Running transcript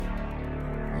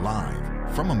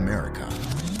Live from America,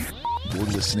 you're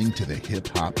listening to the Hip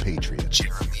Hop Patriot,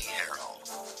 Jeremy Herrell.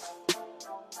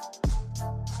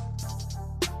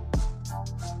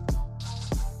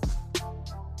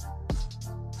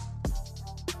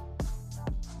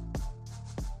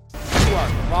 You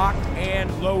are locked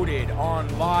and loaded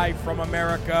on Live from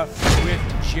America with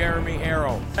Jeremy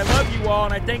Herrell. I love you all,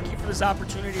 and I thank you for this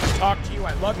opportunity to talk to you.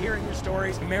 I love hearing your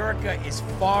stories. America is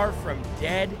far from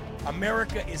dead.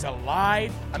 America is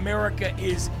alive. America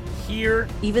is here.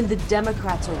 Even the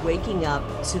Democrats are waking up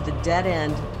to the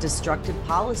dead-end, destructive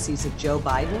policies of Joe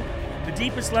Biden. The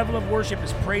deepest level of worship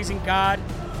is praising God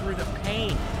through the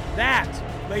pain. That,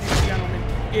 ladies and gentlemen,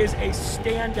 is a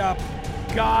stand-up,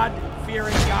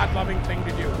 God-fearing, God-loving thing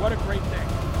to do. What a great thing.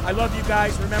 I love you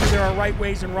guys. Remember, there are right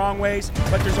ways and wrong ways,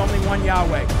 but there's only one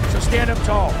Yahweh. So stand up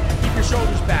tall. Keep your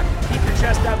shoulders back. Keep your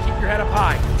chest out. Keep your head up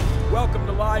high. Welcome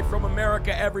to Live from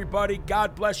America, everybody.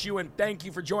 God bless you, and thank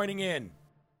you for joining in.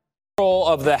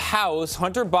 Of the House,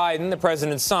 Hunter Biden, the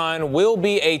president's son, will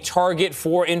be a target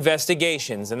for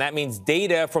investigations. And that means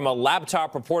data from a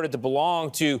laptop purported to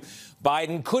belong to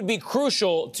Biden could be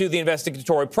crucial to the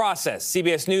investigatory process.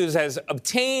 CBS News has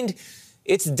obtained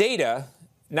its data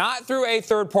not through a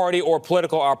third party or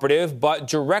political operative, but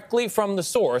directly from the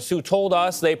source who told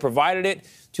us they provided it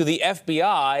to the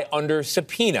FBI under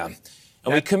subpoena.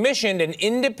 And we commissioned an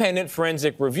independent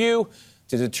forensic review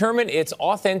to determine its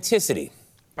authenticity.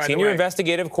 Senior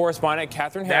investigative correspondent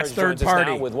Catherine Harris joins us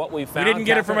now with what we found. We didn't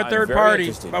get it from a third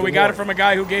party, but we got it from a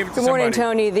guy who gave it to somebody. Good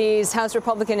morning, Tony. These House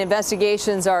Republican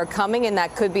investigations are coming, and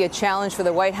that could be a challenge for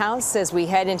the White House as we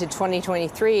head into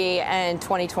 2023 and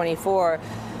 2024.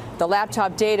 The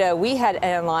laptop data we had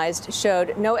analyzed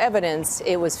showed no evidence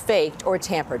it was faked or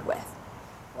tampered with.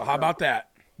 Well, how about that?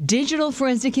 Digital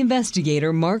forensic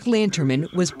investigator Mark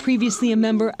Lanterman was previously a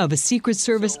member of a Secret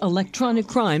Service electronic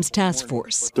crimes task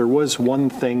force. There was one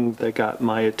thing that got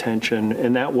my attention,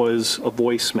 and that was a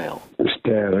voicemail. It's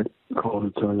Dad. I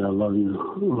called to tell you I love you.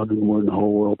 I love you more than the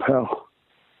whole world, pal.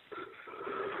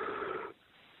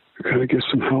 Could I get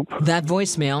some help? That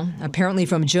voicemail, apparently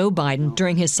from Joe Biden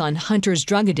during his son Hunter's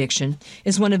drug addiction,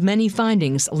 is one of many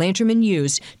findings Lanterman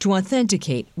used to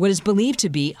authenticate what is believed to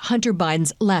be Hunter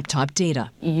Biden's laptop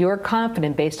data. You're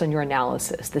confident, based on your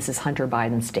analysis, this is Hunter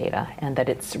Biden's data and that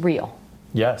it's real?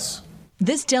 Yes.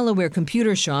 This Delaware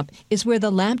computer shop is where the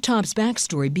laptop's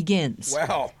backstory begins.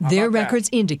 Well, their records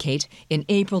indicate in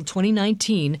April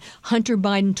 2019, Hunter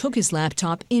Biden took his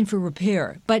laptop in for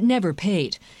repair, but never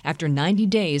paid. After 90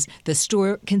 days, the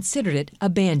store considered it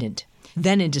abandoned.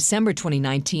 Then in December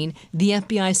 2019, the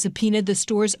FBI subpoenaed the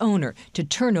store's owner to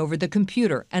turn over the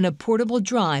computer and a portable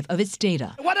drive of its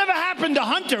data. Whatever happened to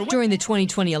Hunter? During the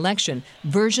 2020 election,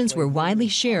 versions were widely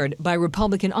shared by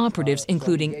Republican operatives,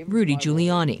 including Rudy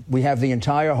Giuliani. We have the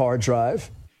entire hard drive.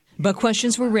 But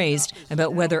questions were raised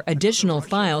about whether additional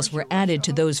files were added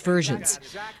to those versions.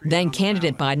 Then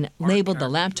candidate Biden labeled the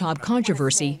laptop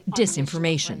controversy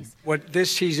disinformation. What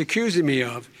he's accusing me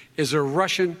of is a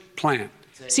Russian plant.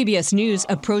 CBS News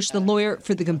approached the lawyer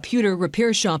for the computer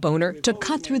repair shop owner to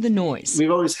cut through the noise. We've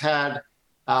always had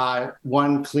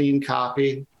one clean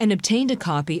copy. And obtained a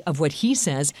copy of what he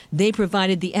says they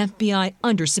provided the FBI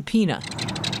under subpoena.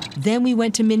 Then we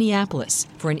went to Minneapolis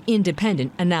for an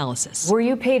independent analysis. Were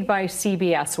you paid by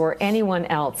CBS or anyone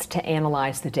else to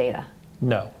analyze the data?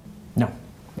 No. No.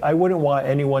 I wouldn't want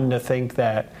anyone to think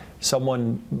that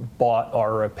someone bought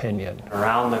our opinion.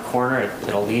 Around the corner,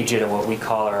 it'll lead you to what we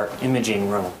call our imaging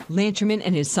room. Lanterman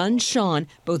and his son, Sean,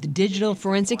 both digital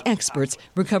forensic experts,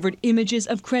 recovered images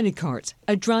of credit cards,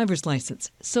 a driver's license,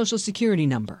 social security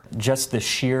number. Just the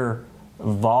sheer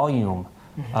volume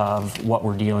of what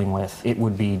we're dealing with, it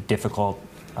would be difficult,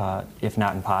 if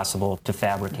not impossible, to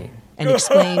fabricate. And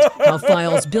explained how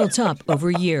files built up over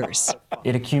years.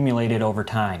 It accumulated over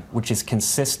time, which is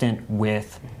consistent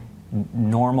with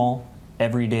normal,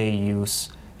 everyday use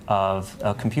of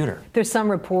a computer. There's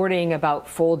some reporting about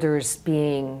folders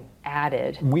being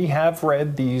added. We have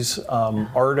read these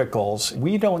articles.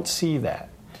 We don't see that.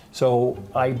 So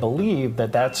I believe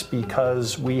that that's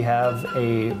because we have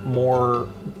a more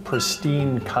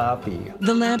pristine copy.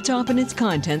 The laptop and its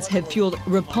contents have fueled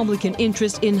Republican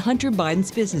interest in Hunter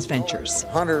Biden's business ventures.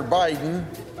 Hunter Biden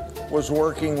was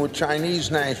working with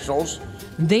Chinese nationals.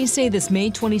 They say this May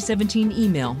 2017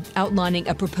 email outlining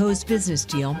a proposed business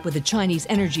deal with a Chinese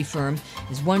energy firm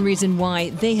is one reason why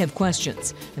they have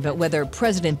questions about whether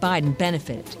President Biden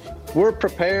benefited. We're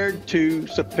prepared to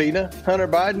subpoena Hunter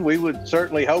Biden. We would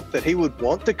certainly hope that he would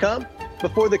want to come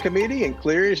before the committee and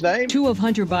clear his name? Two of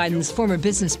Hunter Biden's former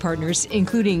business partners,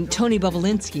 including Tony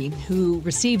Bobulinski, who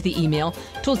received the email,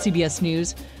 told CBS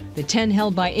News the 10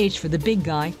 held by H for the big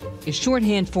guy is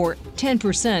shorthand for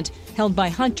 10% held by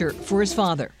Hunter for his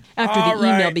father. After the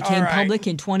email became public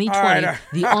in 2020,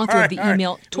 the author of the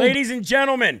email told... Ladies and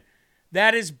gentlemen,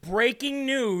 that is breaking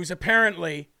news,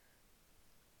 apparently,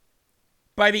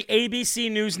 by the ABC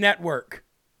News Network.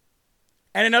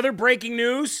 And another breaking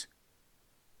news,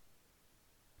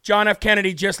 John F.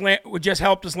 Kennedy just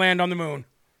helped us land on the moon.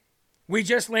 We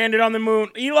just landed on the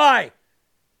moon. Eli,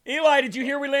 did you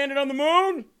hear we landed on the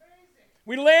moon?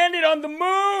 We landed on the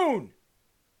moon.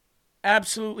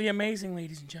 Absolutely amazing,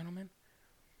 ladies and gentlemen.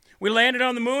 We landed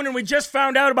on the moon, and we just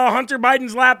found out about Hunter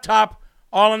Biden's laptop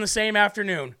all in the same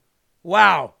afternoon.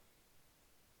 Wow.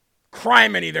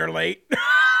 Criminy, they're late.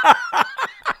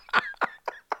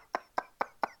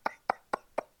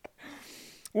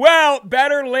 Well,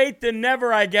 better late than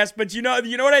never, I guess. But you know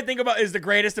what I think about is the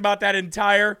greatest about that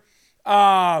entire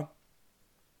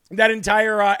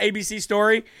ABC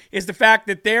story is the fact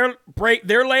that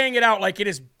they're laying it out like it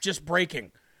is just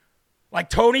breaking. Like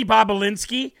Tony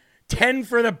Bobulinski, 10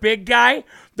 for the big guy,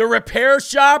 the repair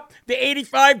shop, the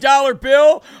 $85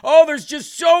 bill. Oh, there's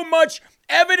just so much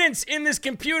evidence in this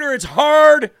computer. It's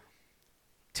hard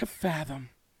to fathom.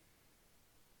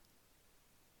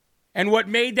 And what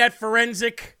made that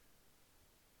forensic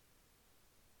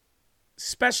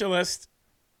specialist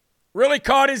really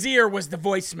caught his ear was the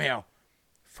voicemail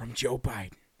from Joe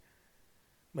Biden.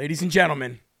 Ladies and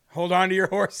gentlemen, hold on to your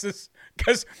horses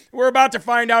because we're about to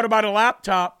find out about a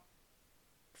laptop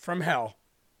from hell.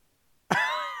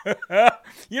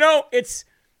 It's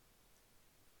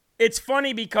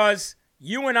funny because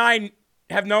you and I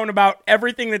have known about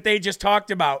everything that they just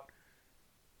talked about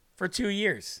for 2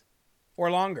 years or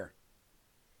longer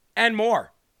and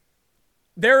more.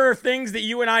 There are things that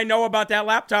you and I know about that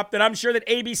laptop that I'm sure that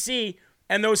ABC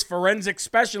and those forensic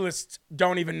specialists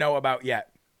don't even know about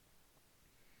yet.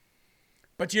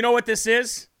 But you know what this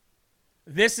is?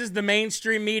 This is the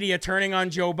mainstream media turning on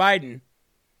Joe Biden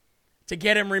to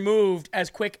get him removed as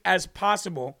quick as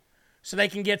possible so they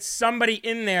can get somebody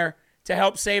in there to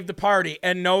help save the party.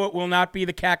 And no, it will not be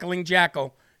the cackling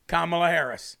jackal, Kamala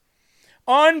Harris.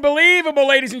 Unbelievable,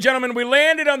 ladies and gentlemen. We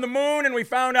landed on the moon and we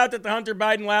found out that the Hunter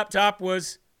Biden laptop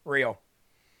was real.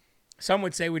 Some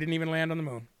would say we didn't even land on the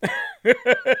moon.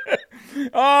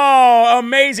 Oh,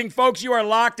 amazing, folks. You are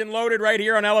locked and loaded right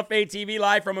here on LFA TV,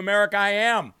 live from America. I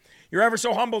am your ever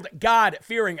so humbled,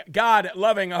 God-fearing,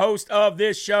 God-loving host of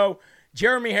this show,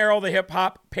 Jeremy Herrell, the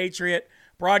hip-hop patriot,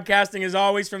 broadcasting as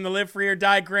always from the Live Free or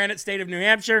Die Granite State of New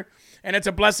Hampshire. And it's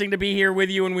a blessing to be here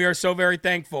with you, and we are so very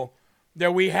thankful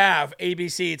that we have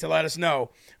ABC to let us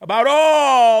know about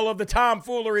all of the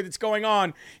tomfoolery that's going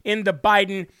on in the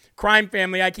Biden crime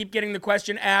family. I keep getting the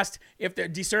question asked if the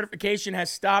decertification has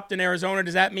stopped in Arizona.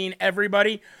 Does that mean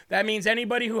everybody? That means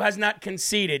anybody who has not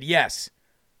conceded, yes.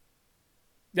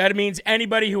 That means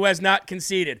anybody who has not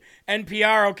conceded.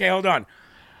 NPR, okay, hold on.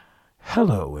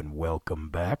 Hello and welcome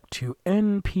back to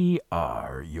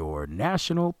NPR, your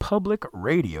national public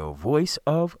radio voice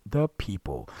of the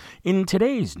people. In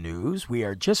today's news, we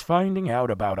are just finding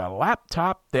out about a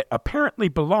laptop that apparently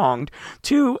belonged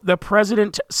to the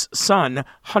president's son,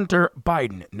 Hunter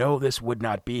Biden. No, this would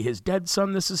not be his dead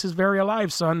son. This is his very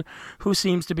alive son, who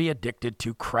seems to be addicted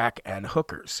to crack and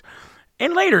hookers.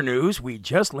 In later news, we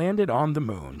just landed on the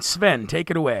moon. Sven,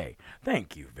 take it away.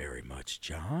 Thank you very much,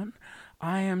 John.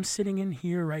 I am sitting in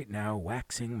here right now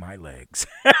waxing my legs.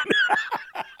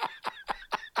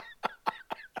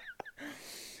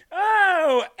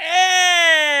 Oh,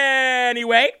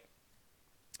 anyway,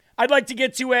 I'd like to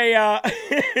get to an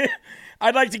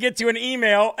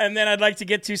email, and then I'd like to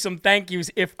get to some thank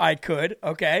yous if I could,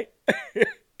 okay?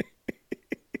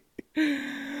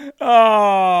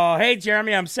 Oh, hey,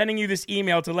 Jeremy, I'm sending you this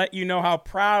email to let you know how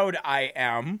proud I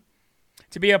am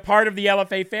to be a part of the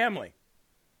LFA family.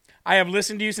 I have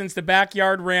listened to you since the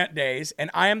backyard rant days, and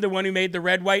I am the one who made the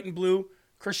red, white, and blue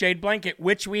crocheted blanket,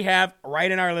 which we have right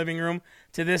in our living room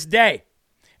to this day.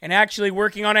 And actually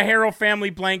working on a Herrell family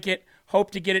blanket,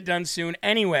 hope to get it done soon.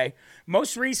 Anyway,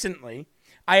 most recently,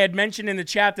 I had mentioned in the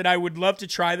chat that I would love to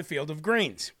try the Field of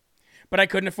Greens, but I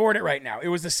couldn't afford it right now. It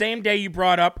was the same day you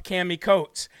brought up Cammie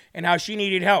Coates and how she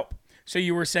needed help, so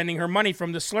you were sending her money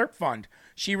from the Slurp Fund.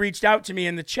 She reached out to me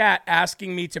in the chat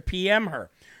asking me to PM her.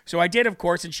 So I did, of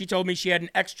course, and she told me she had an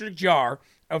extra jar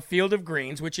of Field of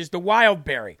Greens, which is the wild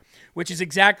berry, which is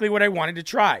exactly what I wanted to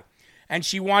try. And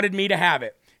she wanted me to have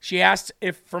it. She asked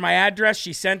for my address.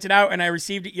 She sent it out, and I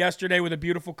received it yesterday with a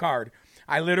beautiful card.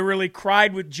 I literally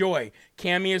cried with joy.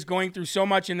 Cammie is going through so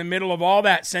much. In the middle of all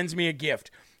that, sends me a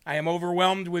gift. I am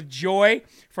overwhelmed with joy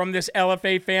from this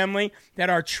LFA family that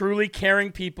are truly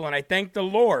caring people, and I thank the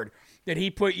Lord that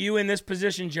he put you in this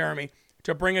position, Jeremy,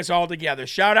 to bring us all together.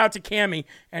 Shout out to Cammie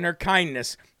and her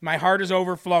kindness. My heart is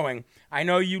overflowing. I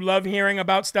know you love hearing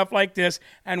about stuff like this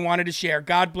and wanted to share.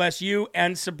 God bless you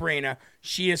and Sabrina.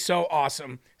 She is so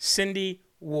awesome. Cindy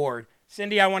Ward.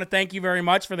 Cindy, I want to thank you very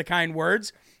much for the kind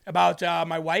words about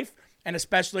my wife and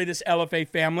especially this LFA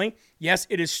family. Yes,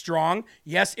 it is strong.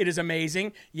 Yes, it is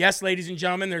amazing. Yes, ladies and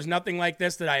gentlemen, there's nothing like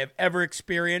this that I have ever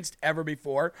experienced ever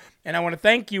before. And I want to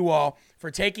thank you all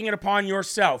for taking it upon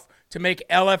yourself to make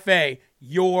LFA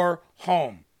your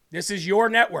home. This is your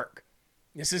network.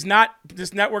 This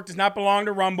network does not belong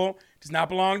to Rumble, does not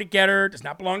belong to Getter, does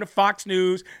not belong to Fox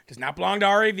News, does not belong to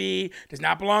RAV, does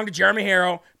not belong to Jeremy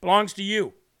Herrell. It belongs to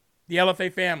you, the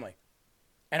LFA family.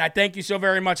 And I thank you so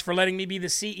very much for letting me be the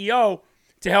CEO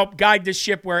to help guide this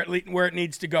ship where it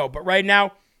needs to go. But right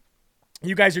now,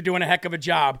 you guys are doing a heck of a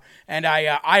job, and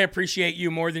I appreciate you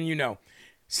more than you know.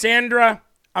 Sandra,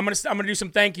 I'm gonna do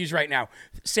some thank yous right now.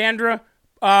 Sandra,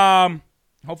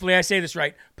 hopefully I say this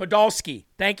right, Podolsky,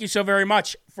 thank you so very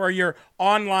much for your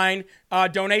online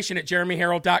donation at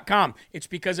jeremyherrell.com. It's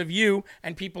because of you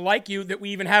and people like you that we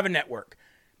even have a network,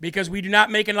 because we do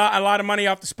not make a lot of money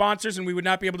off the sponsors, and we would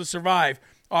not be able to survive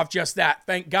off just that.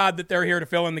 Thank God that they're here to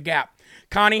fill in the gap.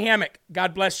 Connie Hammock,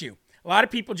 God bless you. A lot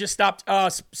of people just stopped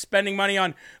spending money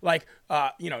on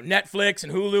Netflix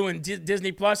and Hulu and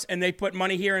Disney Plus, and they put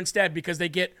money here instead because they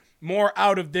get more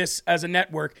out of this as a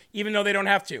network, even though they don't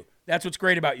have to. That's what's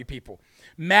great about you people.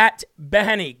 Matt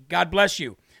Behenny, God bless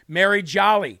you. Mary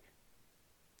Jolly,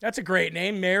 that's a great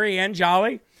name, Mary and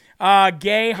Jolly.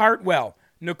 Gay Hartwell,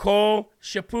 Nicole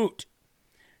Chaput.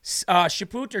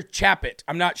 Chaput or Chaput,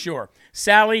 I'm not sure.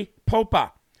 Sally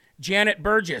Popa, Janet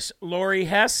Burgess, Lori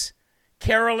Hess,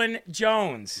 Carolyn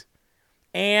Jones,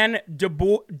 Ann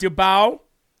DeBow,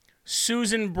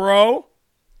 Susan Bro,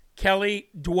 Kelly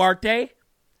Duarte,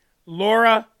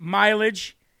 Laura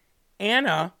Mileage,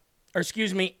 Ann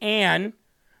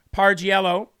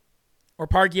Pargiello,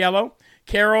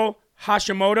 Carol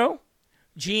Hashimoto,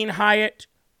 Jean Hyatt,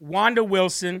 Wanda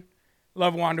Wilson,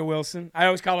 love Wanda Wilson. I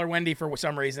always call her Wendy for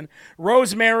some reason.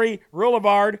 Rosemary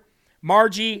Rulevard,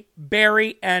 Margie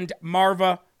Berry, and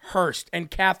Marva Hurst, and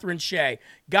Catherine Shea.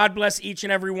 God bless each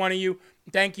and every one of you.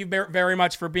 Thank you very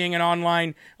much for being an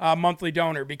online monthly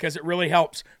donor, because it really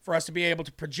helps for us to be able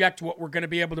to project what we're going to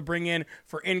be able to bring in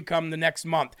for income the next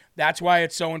month. That's why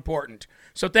it's so important.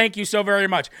 So thank you so very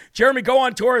much. Jeremy, go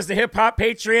on tour as the Hip Hop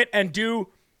Patriot and do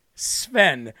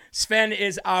Sven. Sven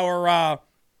is our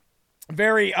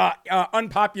very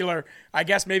unpopular, I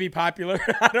guess maybe popular,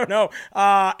 I don't know,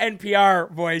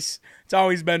 NPR voice. It's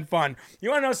always been fun. You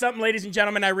want to know something, ladies and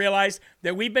gentlemen? I realized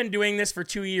that we've been doing this for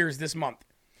 2 years this month.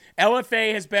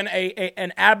 LFA has been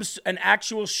an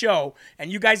actual show,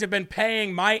 and you guys have been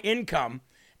paying my income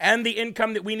and the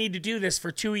income that we need to do this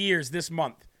for 2 years this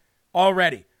month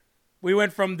already. We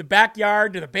went from the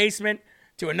backyard to the basement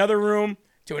to another room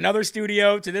to another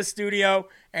studio to this studio,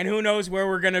 and who knows where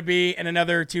we're going to be in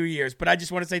another 2 years. But I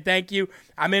just want to say thank you.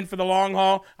 I'm in for the long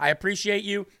haul. I appreciate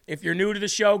you. If you're new to the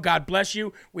show, God bless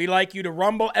you. We like you to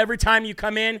rumble every time you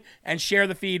come in and share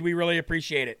the feed. We really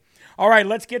appreciate it. All right,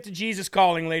 let's get to Jesus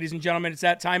Calling, ladies and gentlemen. It's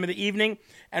that time of the evening,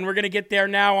 and we're going to get there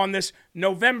now on this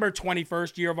November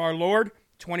 21st, year of our Lord,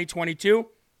 2022.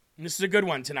 And this is a good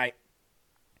one tonight.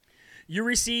 You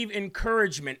receive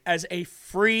encouragement as a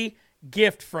free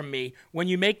gift from me when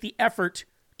you make the effort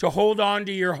to hold on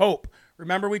to your hope.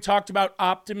 Remember, we talked about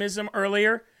optimism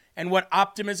earlier and what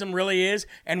optimism really is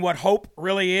and what hope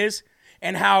really is,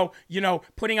 and how,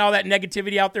 putting all that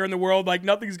negativity out there in the world, like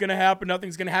nothing's going to happen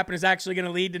is actually going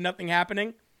to lead to nothing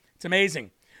happening. It's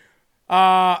amazing.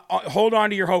 Hold on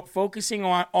to your hope, focusing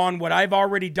on what I've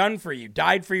already done for you,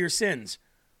 died for your sins,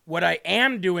 what I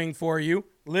am doing for you,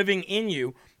 living in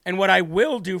you, and what I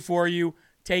will do for you,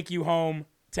 take you home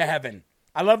to heaven.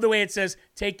 I love the way it says,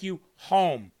 take you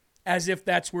home, as if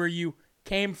that's where you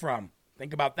came from.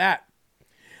 Think about that.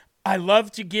 I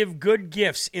love to give good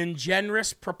gifts in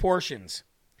generous proportions.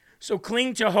 So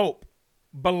cling to hope,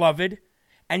 beloved,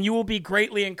 and you will be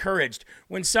greatly encouraged.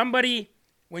 When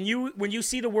you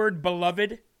see the word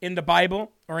beloved in the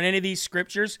Bible or in any of these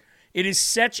scriptures, it is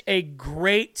such a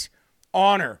great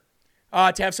honor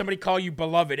to have somebody call you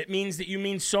beloved. It means that you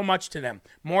mean so much to them,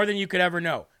 more than you could ever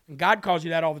know. And God calls you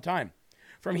that all the time.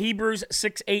 From Hebrews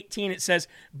 6:18, it says,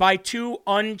 by two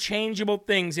unchangeable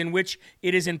things in which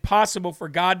it is impossible for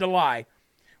God to lie,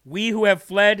 we who have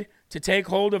fled to take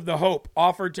hold of the hope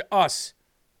offered to us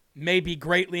may be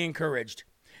greatly encouraged.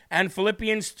 And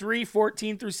Philippians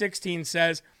 3:14-16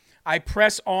 says, I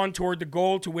press on toward the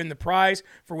goal to win the prize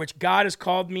for which God has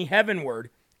called me heavenward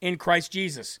in Christ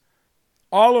Jesus.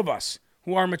 All of us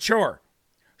who are mature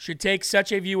should take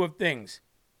such a view of things.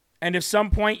 And if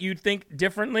some point you think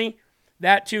differently,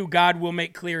 that too God will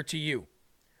make clear to you.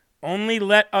 Only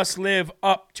let us live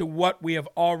up to what we have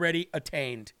already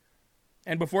attained.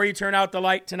 And before you turn out the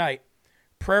light tonight,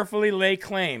 prayerfully lay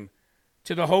claim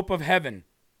to the hope of heaven.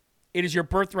 It is your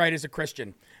birthright as a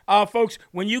Christian. Folks,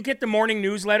 when you get the morning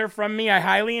newsletter from me, I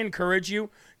highly encourage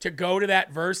you to go to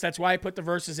that verse. That's why I put the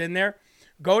verses in there.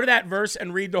 Go to that verse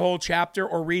and read the whole chapter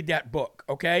or read that book,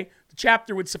 okay? The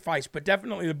chapter would suffice, but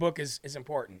definitely the book is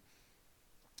important.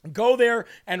 Go there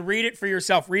and read it for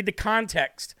yourself. Read the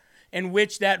context in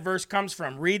which that verse comes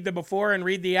from. Read the before and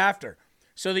read the after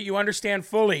so that you understand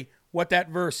fully what that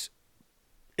verse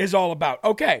is all about.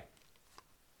 Okay.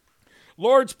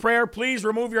 Lord's Prayer, please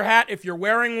remove your hat if you're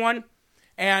wearing one.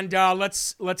 And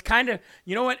let's kind of,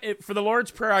 you know what, for the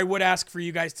Lord's Prayer, I would ask for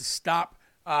you guys to stop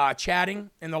chatting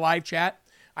in the live chat.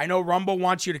 I know Rumble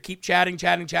wants you to keep chatting.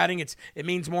 It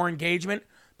means more engagement.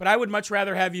 But I would much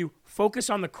rather have you focus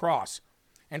on the cross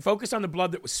and focus on the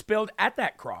blood that was spilled at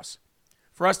that cross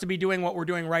for us to be doing what we're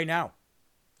doing right now.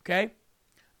 Okay?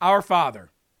 Our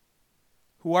Father,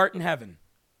 who art in heaven,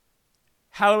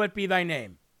 hallowed be thy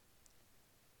name.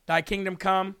 Thy kingdom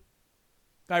come,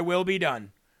 thy will be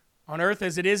done, on earth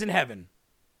as it is in heaven.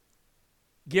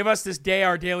 Give us this day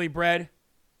our daily bread,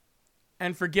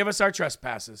 and forgive us our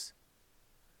trespasses,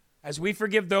 as we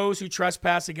forgive those who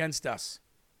trespass against us.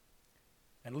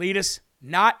 And lead us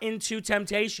not into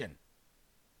temptation,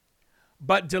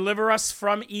 but deliver us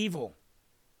from evil.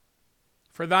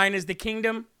 For thine is the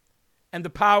kingdom, and the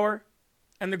power,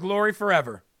 and the glory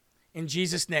forever. In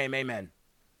Jesus' name, amen.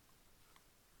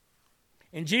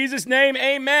 In Jesus' name,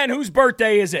 amen. Whose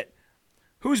birthday is it?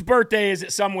 Whose birthday is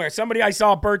it somewhere? Somebody I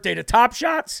saw a birthday to Top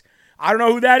Shots. I don't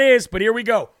know who that is, but here we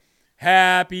go.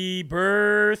 Happy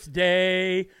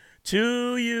birthday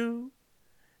to you.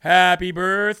 Happy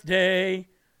birthday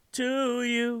to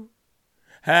you.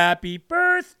 Happy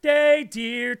birthday,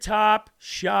 dear Top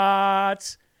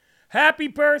Shots. Happy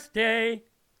birthday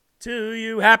to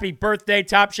you. Happy birthday,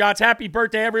 Top Shots. Happy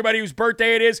birthday, everybody whose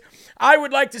birthday it is. I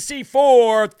would like to see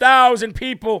 4,000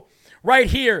 people right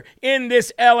here in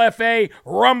this LFA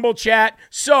Rumble chat.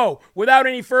 So, without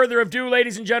any further ado,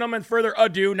 ladies and gentlemen, further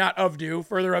ado,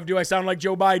 I sound like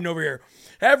Joe Biden over here.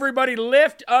 Everybody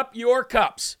lift up your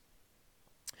cups.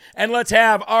 And let's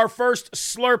have our first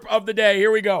slurp of the day. Here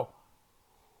we go.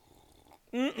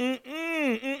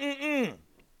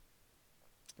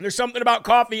 There's something about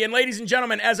coffee. And ladies and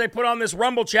gentlemen, as I put on this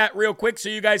Rumble chat real quick so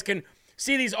you guys can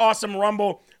see these awesome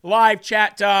Rumble live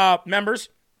chat members,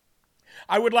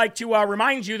 I would like to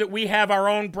remind you that we have our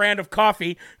own brand of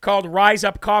coffee called Rise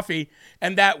Up Coffee,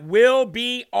 and that will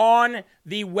be on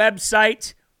the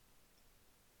website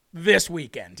this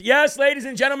weekend. Yes, ladies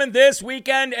and gentlemen, this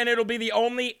weekend, and it'll be the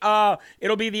only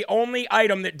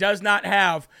item that does not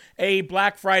have a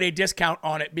Black Friday discount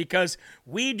on it, because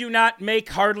we do not make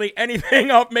hardly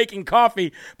anything off making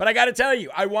coffee. But I got to tell you,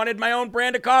 I wanted my own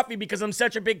brand of coffee because I'm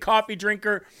such a big coffee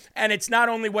drinker, and it's not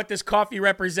only what this coffee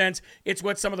represents, it's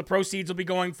what some of the proceeds will be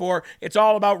going for. It's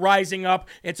all about rising up.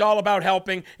 It's all about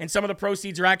helping, and some of the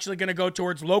proceeds are actually going to go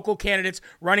towards local candidates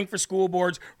running for school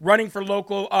boards, running for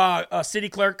local city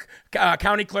clerk,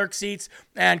 county clerk seats,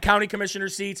 and county commissioner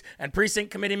seats, and precinct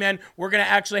committee men. We're going to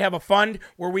actually have a fund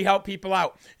where we help people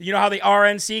out. You know how the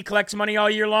RNC collects money all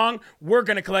year long? We're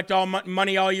going to collect all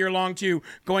money all year long too,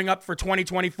 going up for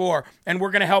 2024. And we're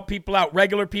going to help people out,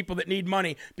 regular people that need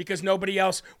money, because nobody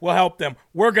else will help them.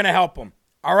 We're going to help them.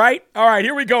 All right? All right,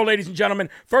 here we go, ladies and gentlemen.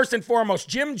 First and foremost,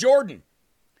 Jim Jordan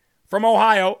from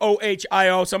Ohio,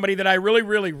 OHIO, somebody that I really,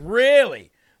 really,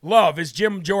 really love is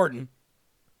Jim Jordan.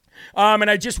 And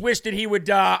I just wish that he would,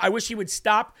 I wish he would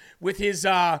stop with his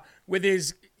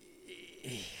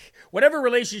whatever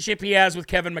relationship he has with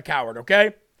Kevin McCoward,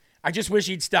 okay? I just wish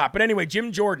he'd stop. But anyway,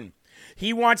 Jim Jordan,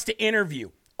 he wants to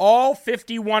interview all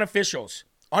 51 officials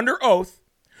under oath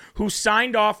who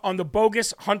signed off on the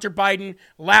bogus Hunter Biden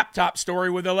laptop story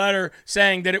with a letter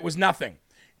saying that it was nothing.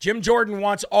 Jim Jordan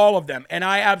wants all of them, and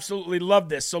I absolutely love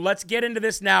this. So let's get into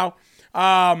this now,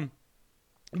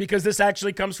 because this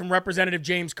actually comes from Representative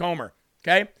James Comer,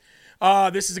 okay?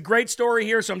 This is a great story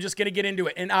here, so I'm just going to get into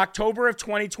it. In October of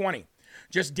 2020,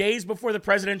 just days before the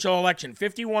presidential election,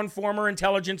 51 former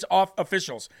intelligence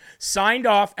officials signed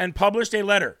off and published a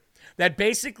letter that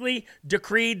basically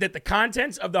decreed that the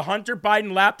contents of the Hunter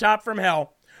Biden laptop from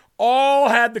hell all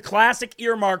had the classic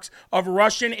earmarks of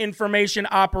Russian information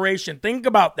operation. Think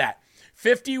about that.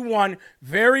 51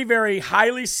 very, very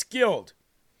highly skilled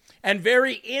and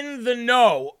very in the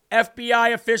know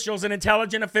FBI officials and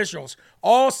intelligence officials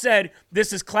all said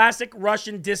this is classic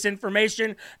Russian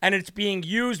disinformation and it's being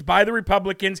used by the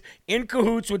Republicans in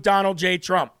cahoots with Donald J.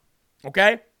 Trump.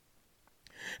 Okay?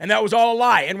 And that was all a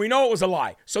lie, and we know it was a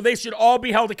lie. So they should all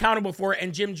be held accountable for it,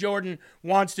 and Jim Jordan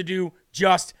wants to do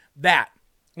just that.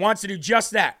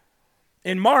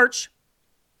 In March,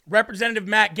 Representative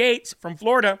Matt Gaetz from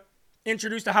Florida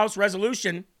introduced a House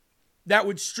resolution that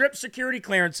would strip security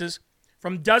clearances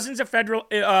from dozens of federal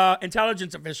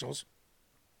intelligence officials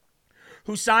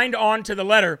who signed on to the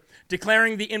letter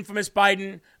declaring the infamous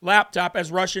Biden laptop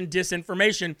as Russian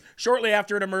disinformation shortly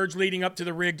after it emerged leading up to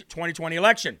the rigged 2020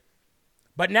 election.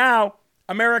 But now,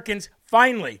 Americans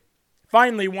finally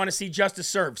want to see justice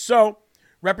served. So,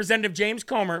 Representative James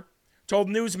Comer told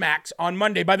Newsmax on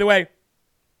Monday, by the way,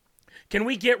 can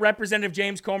we get Representative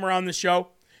James Comer on the show?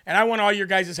 And I want all your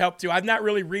guys' help too. I've not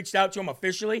really reached out to him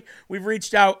officially. We've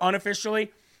reached out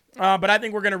unofficially, but I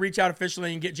think we're going to reach out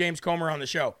officially and get James Comer on the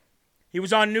show. He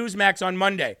was on Newsmax on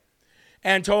Monday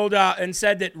and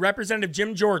said that Representative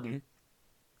Jim Jordan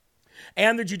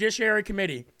and the Judiciary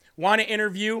Committee want to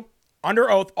interview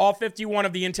under oath all 51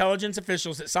 of the intelligence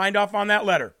officials that signed off on that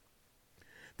letter.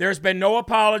 There's been no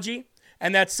apology,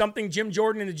 and that's something Jim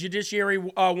Jordan and the Judiciary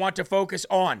want to focus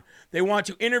on. They want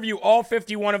to interview all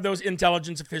 51 of those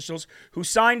intelligence officials who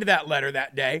signed that letter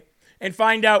that day and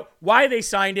find out why they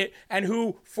signed it and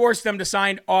who forced them to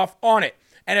sign off on it.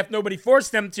 And if nobody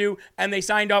forced them to and they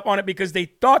signed up on it because they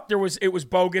thought it was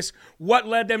bogus, what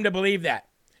led them to believe that?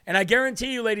 And I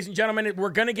guarantee you, ladies and gentlemen, we're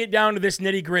going to get down to this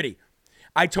nitty-gritty.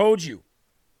 I told you,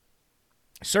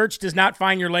 search does not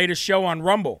find your latest show on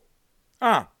Rumble.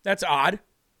 That's odd.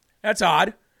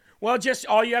 Well, just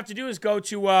all you have to do is go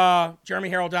to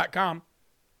jeremyherrell.com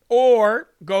or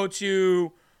go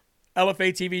to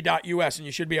lfatv.us and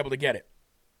you should be able to get it.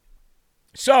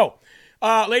 So,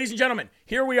 ladies and gentlemen,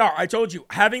 here we are. I told you,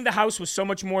 having the House was so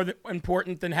much more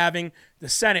important than having the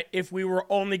Senate if we were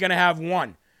only going to have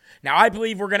one. Now, I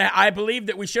believe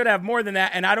that we should have more than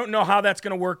that, and I don't know how that's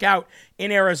going to work out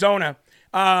in Arizona.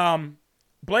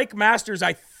 Blake Masters,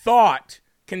 I thought,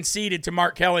 conceded to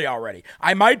Mark Kelly already.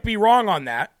 I might be wrong on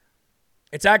that.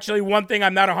 It's actually one thing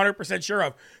I'm not 100% sure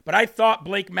of, but I thought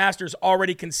Blake Masters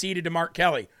already conceded to Mark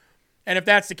Kelly. And if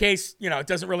that's the case, it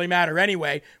doesn't really matter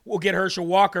anyway. We'll get Herschel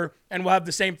Walker, and we'll have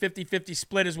the same 50-50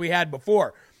 split as we had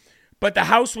before. But the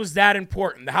House was that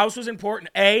important. The House was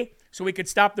important, A, so we could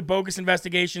stop the bogus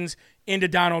investigations into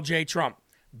Donald J. Trump.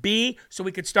 B, so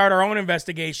we could start our own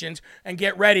investigations and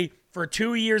get ready for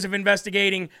 2 years of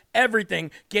investigating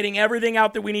everything, getting everything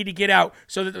out that we need to get out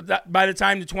so that by the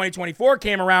time the 2024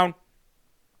 came around,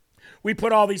 we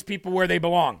put all these people where they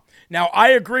belong. Now,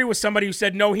 I agree with somebody who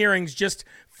said no hearings, just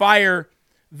fire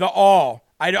the all.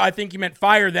 I think you meant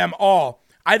fire them all.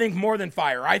 I think more than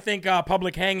fire. I think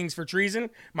public hangings for treason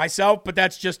myself, but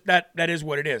that's just that is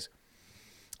what it is.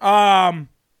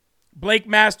 Blake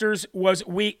Masters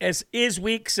is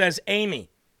weak, says Amy.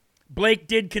 Blake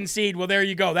did concede. Well, there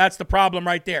you go. That's the problem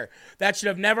right there. That should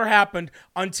have never happened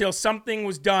until something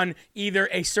was done, either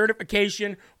a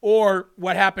certification or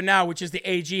what happened now, which is the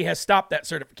AG has stopped that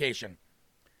certification.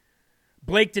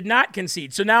 Blake did not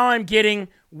concede. So now I'm getting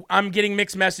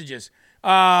mixed messages.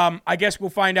 I guess we'll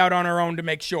find out on our own to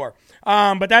make sure.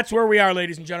 But that's where we are,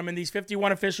 ladies and gentlemen. These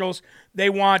 51 officials, they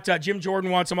want, Jim Jordan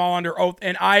wants them all under oath,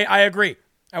 and I agree.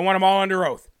 I want them all under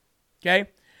oath, okay?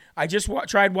 I just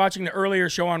tried watching the earlier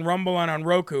show on Rumble and on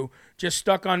Roku, just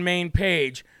stuck on main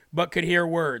page, but could hear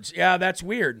words. Yeah, that's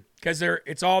weird, because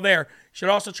it's all there. Should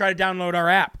also try to download our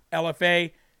app,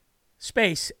 LFA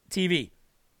Space TV.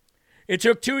 It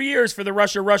took 2 years for the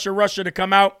Russia to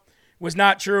come out. Was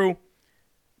not true.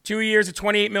 2 years of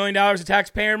 $28 million of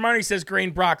taxpayer money, says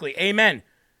Green Broccoli. Amen.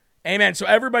 Amen. So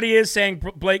everybody is saying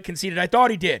Blake conceded. I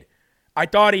thought he did. I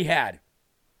thought he had.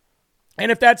 And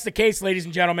if that's the case, ladies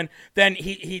and gentlemen, then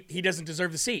he doesn't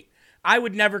deserve the seat. I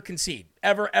would never concede.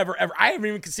 Ever, ever, ever. I haven't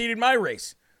even conceded my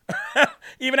race.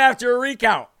 Even after a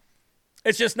recount.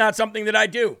 It's just not something that I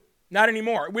do. Not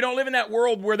anymore. We don't live in that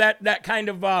world where that kind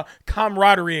of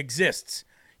camaraderie exists.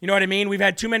 You know what I mean? We've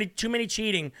had too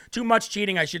much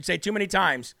cheating, I should say, too many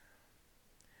times.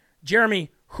 Jeremy,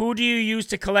 who do you use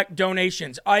to collect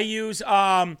donations? I use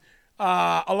Align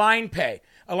Pay.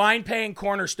 Align Pay and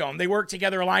Cornerstone. They work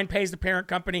together. Align Pay is the parent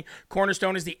company.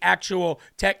 Cornerstone is the actual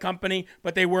tech company,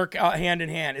 but they work hand in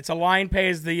hand. It's Align Pay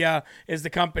is the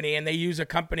company, and they use a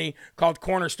company called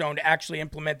Cornerstone to actually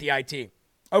implement the IT.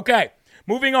 Okay,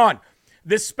 moving on.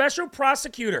 This special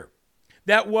prosecutor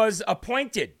that was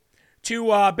appointed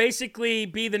to basically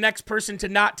be the next person to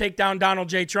not take down Donald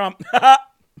J. Trump.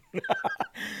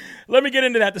 Let me get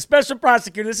into that. The special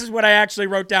prosecutor, this is what I actually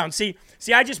wrote down. See,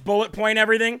 I just bullet point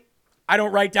everything. I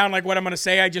don't write down like what I'm going to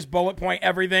say. I just bullet point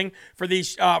everything for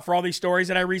these for all these stories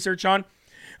that I research on.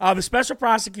 The special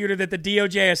prosecutor that the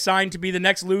DOJ assigned to be the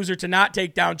next loser to not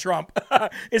take down Trump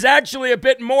is actually a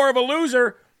bit more of a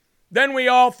loser than we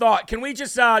all thought. Can we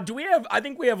just, I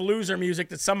think we have loser music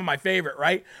that's some of my favorite,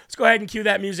 right? Let's go ahead and cue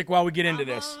that music while we get into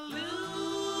this.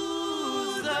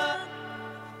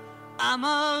 I'm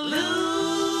a loser,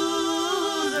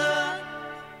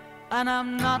 and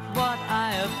I'm not what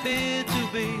I appear to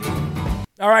be.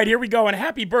 All right, here we go. And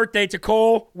happy birthday to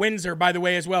Cole Windsor, by the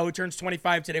way, as well, who turns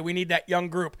 25 today. We need that young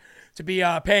group to be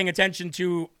paying attention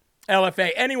to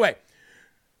LFA. Anyway,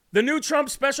 the new Trump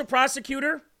special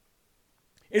prosecutor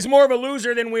is more of a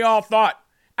loser than we all thought.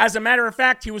 As a matter of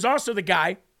fact, he was also the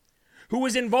guy who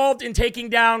was involved in taking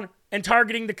down and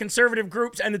targeting the conservative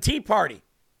groups and the Tea Party.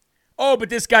 Oh, but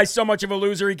this guy's so much of a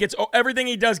loser. Everything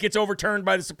he does gets overturned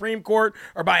by the Supreme Court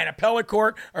or by an appellate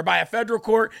court or by a federal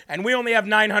court, and we only have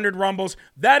 900 rumbles.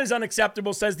 That is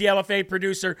unacceptable, says the LFA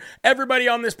producer. Everybody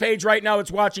on this page right now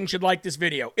that's watching should like this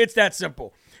video. It's that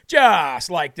simple. Just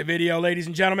like the video, ladies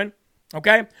and gentlemen.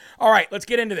 Okay? All right, let's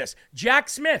get into this. Jack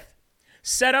Smith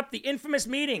set up the infamous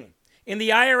meeting in the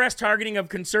IRS targeting of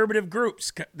conservative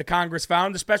groups, the Congress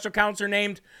found. The special counsel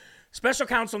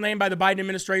named by the Biden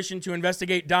administration to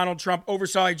investigate Donald Trump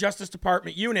oversaw a Justice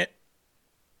Department unit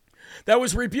that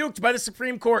was rebuked by the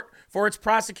Supreme Court for its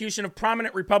prosecution of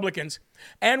prominent Republicans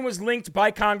and was linked by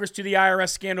Congress to the IRS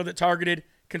scandal that targeted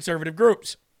conservative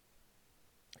groups.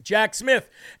 Jack Smith,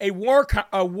 a war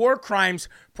crimes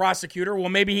prosecutor, well,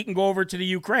 maybe he can go over to the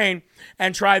Ukraine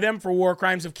and try them for war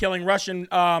crimes of killing Russian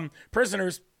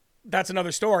prisoners. That's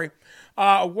another story.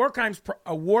 A war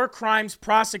crimes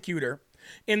prosecutor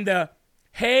in the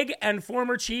Hague and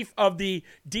former chief of the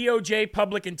DOJ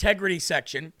Public Integrity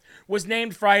Section was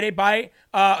named Friday by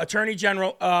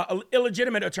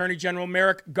illegitimate Attorney General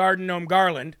Merrick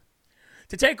Garland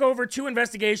to take over two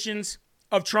investigations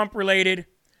of Trump related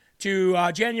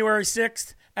to January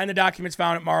 6th and the documents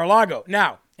found at Mar-a-Lago.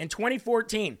 Now, in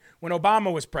 2014, when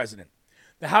Obama was president,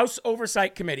 the House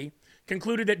Oversight Committee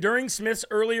concluded that during Smith's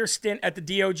earlier stint at the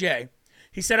DOJ,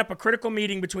 he set up a critical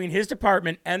meeting between his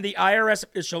department and the IRS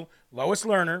official, Lois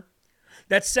Lerner,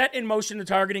 that set in motion the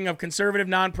targeting of conservative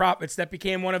nonprofits that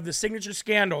became one of the signature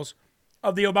scandals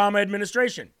of the Obama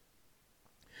administration.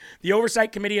 The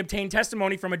Oversight Committee obtained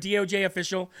testimony from a DOJ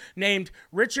official named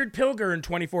Richard Pilger in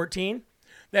 2014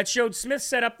 that showed Smith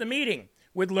set up the meeting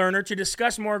with Lerner to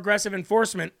discuss more aggressive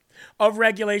enforcement of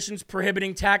regulations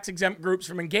prohibiting tax-exempt groups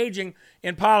from engaging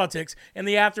in politics in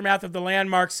the aftermath of the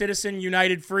landmark Citizen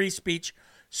United Free Speech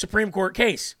Supreme Court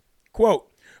case.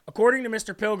 Quote, according to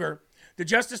Mr. Pilger, the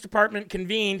Justice Department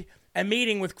convened a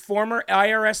meeting with former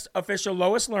IRS official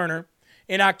Lois Lerner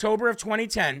in October of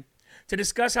 2010 to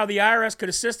discuss how the IRS could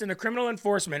assist in the criminal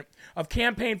enforcement of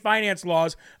campaign finance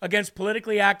laws against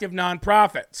politically active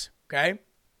nonprofits. Okay?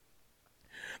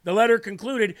 The letter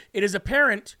concluded, it is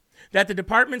apparent that the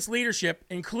department's leadership,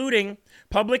 including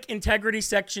Public Integrity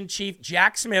Section Chief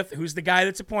Jack Smith, who's the guy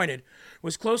that's appointed,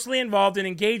 was closely involved in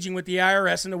engaging with the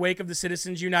IRS in the wake of the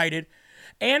Citizens United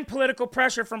and political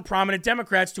pressure from prominent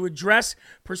Democrats to address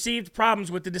perceived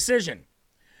problems with the decision.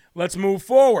 Let's move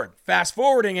forward. Fast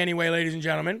forwarding anyway, ladies and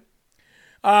gentlemen.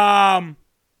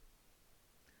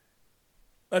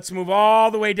 Let's move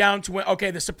all the way down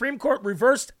to, the Supreme Court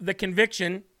reversed the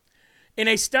conviction in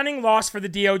a stunning loss for the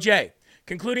DOJ,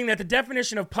 concluding that the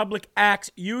definition of public acts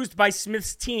used by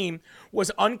Smith's team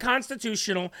was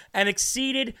unconstitutional and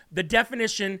exceeded the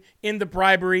definition in the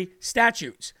bribery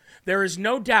statutes. There is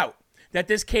no doubt that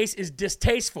this case is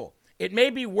distasteful. It may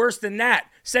be worse than that,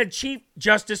 said Chief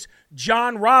Justice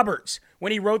John Roberts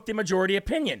when he wrote the majority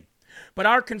opinion. But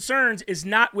our concerns is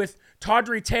not with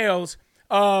tawdry tales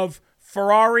of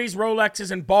Ferraris,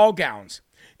 Rolexes, and ball gowns.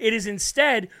 It is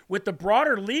instead with the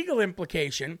broader legal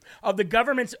implication of the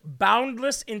government's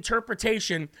boundless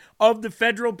interpretation of the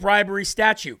federal bribery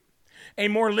statute. A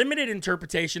more limited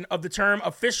interpretation of the term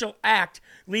official act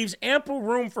leaves ample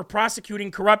room for prosecuting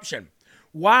corruption,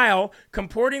 while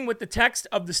comporting with the text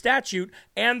of the statute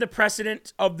and the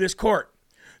precedent of this court.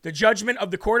 The judgment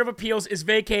of the Court of Appeals is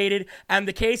vacated and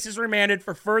the case is remanded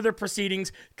for further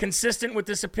proceedings consistent with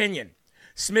this opinion.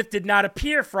 Smith did not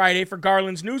appear Friday for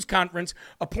Garland's news conference,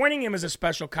 appointing him as a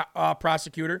special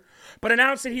prosecutor, but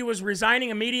announced that he was resigning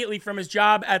immediately from his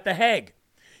job at The Hague.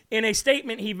 In a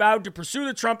statement, he vowed to pursue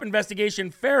the Trump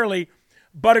investigation fairly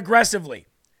but aggressively.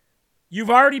 You've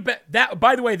already been,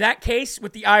 by the way, that case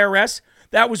with the IRS,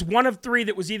 That was one of three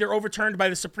that was either overturned by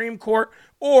the Supreme Court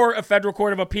or a federal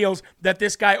court of appeals that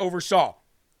this guy oversaw.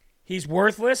 He's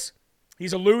worthless.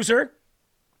 He's a loser.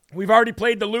 We've already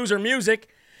played the loser music.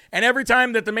 And every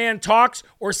time that the man talks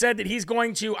or said that he's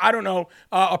going to,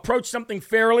 approach something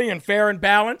fairly and fair and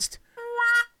balanced,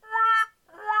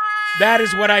 that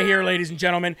is what I hear, ladies and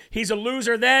gentlemen. He's a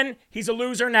loser then. He's a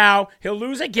loser now. He'll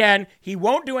lose again. He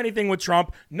won't do anything with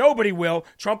Trump. Nobody will.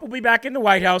 Trump will be back in the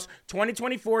White House.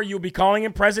 2024, you'll be calling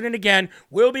him president again.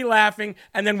 We'll be laughing,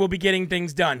 and then we'll be getting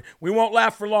things done. We won't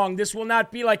laugh for long. This will not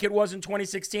be like it was in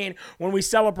 2016 when we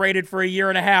celebrated for a year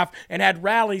and a half and had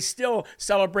rallies still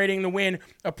celebrating the win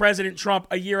of President Trump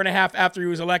a year and a half after he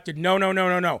was elected. No, no, no,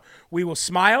 no, no. We will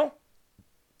smile.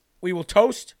 We will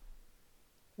toast.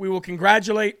 We will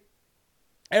congratulate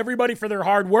everybody for their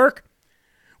hard work.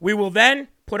 We will then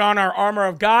put on our armor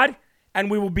of God,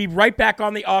 and we will be right back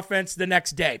on the offense the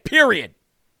next day, period.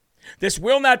 This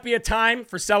will not be a time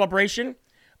for celebration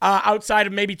outside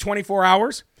of maybe 24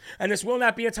 hours, and this will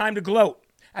not be a time to gloat.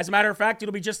 As a matter of fact,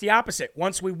 it'll be just the opposite.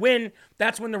 Once we win,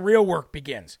 that's when the real work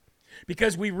begins,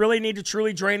 because we really need to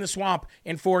truly drain the swamp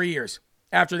in 4 years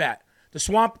after that. The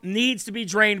swamp needs to be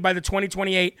drained by the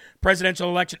 2028 presidential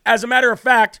election. As a matter of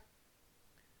fact,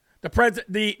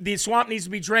 the swamp needs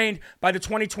to be drained by the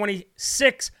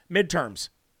 2026 midterms.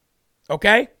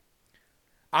 Okay?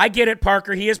 I get it,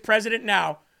 Parker. He is president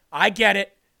now. I get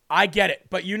it.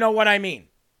 But you know what I mean.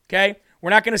 Okay? We're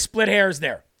not going to split hairs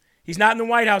there. He's not in the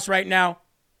White House right now.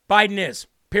 Biden is.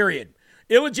 Period.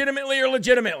 Illegitimately or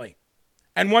legitimately.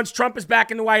 And once Trump is back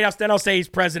in the White House, then I'll say he's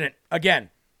president again.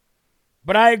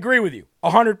 But I agree with you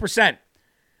 100%.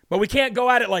 But we can't go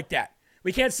at it like that.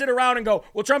 We can't sit around and go,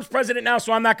 well, Trump's president now,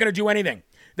 so I'm not going to do anything.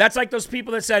 That's like those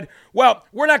people that said, well,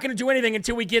 we're not going to do anything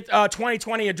until we get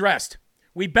 2020 addressed.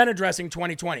 We've been addressing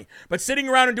 2020. But sitting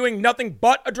around and doing nothing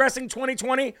but addressing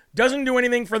 2020 doesn't do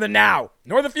anything for the now,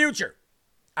 nor the future.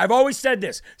 I've always said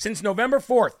this. Since November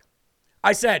 4th,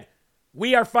 I said,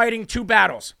 we are fighting two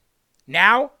battles.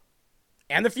 Now,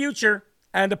 and the future,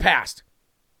 and the past.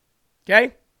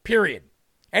 Okay? Period.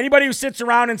 Anybody who sits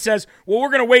around and says, well, we're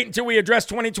going to wait until we address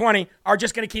 2020 are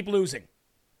just going to keep losing.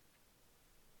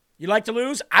 You like to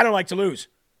lose? I don't like to lose.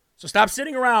 So stop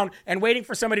sitting around and waiting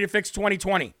for somebody to fix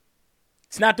 2020.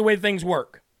 It's not the way things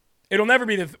work. It'll never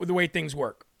be the way things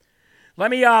work.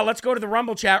 Let's go to the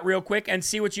Rumble chat real quick and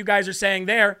see what you guys are saying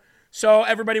there. So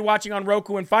everybody watching on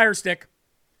Roku and Fire Stick,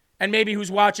 and maybe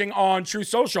who's watching on True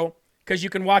Social, because you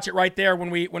can watch it right there when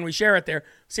we share it there.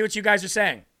 See what you guys are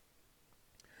saying.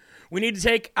 We need to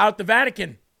take out the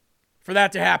Vatican for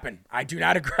that to happen. I do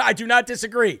not agree. I do not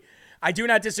disagree.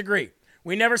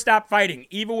 We never stop fighting.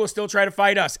 Evil will still try to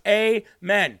fight us.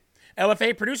 Amen.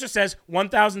 LFA producer says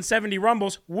 1,070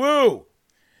 rumbles. Woo.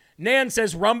 Nan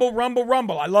says rumble, rumble,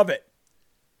 rumble. I love it.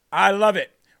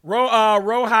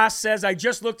 Rojas says, I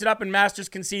just looked it up and Masters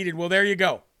conceded. Well, there you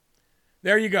go.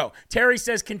 Terry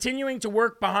says, continuing to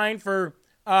work behind for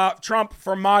Trump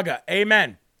for MAGA.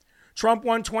 Amen. Trump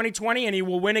won 2020 and he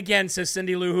will win again, says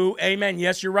Cindy Lou Who. Amen.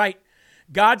 Yes, you're right.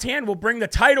 God's hand will bring the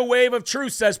tidal wave of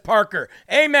truth, says Parker.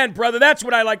 Amen, brother. That's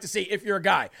what I like to see if you're a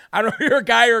guy. I don't know if you're a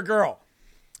guy or a girl.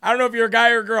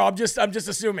 I'm just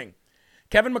assuming.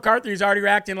 Kevin McCarthy is already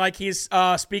acting like he's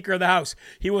Speaker of the House.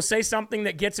 He will say something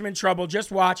that gets him in trouble. Just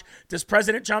watch. Does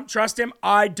President Trump trust him?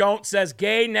 I don't, says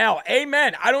Gay Nell.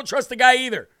 Amen. I don't trust the guy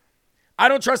either.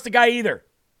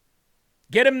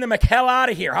 Get him the hell out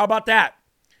of here. How about that?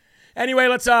 Anyway,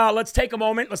 let's take a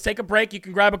moment. Let's take a break. You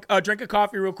can grab a drink of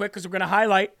coffee real quick because we're going to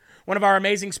highlight one of our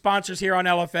amazing sponsors here on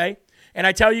LFA. And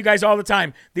I tell you guys all the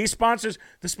time, the sponsors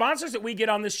that we get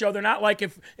on this show, they're not like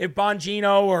if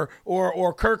Bongino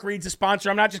or Kirk reads a sponsor.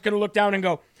 I'm not just going to look down and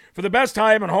go, for the best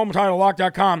time on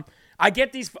HomeTitleLock.com. I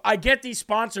get these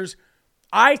sponsors.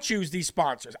 I choose these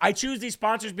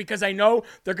sponsors. Because I know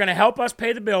they're going to help us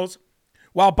pay the bills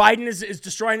while Biden is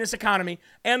destroying this economy,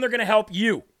 and they're going to help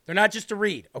you. They're not just to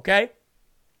read, okay?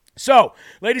 So,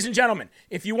 ladies and gentlemen,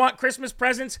 if you want Christmas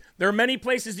presents, there are many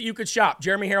places that you could shop.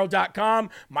 JeremyHerrell.com,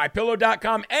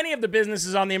 MyPillow.com, any of the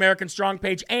businesses on the American Strong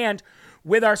page, and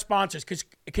with our sponsors. Because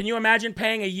can you imagine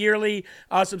paying a yearly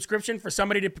subscription for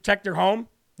somebody to protect their home?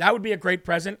 That would be a great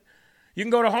present. You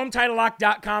can go to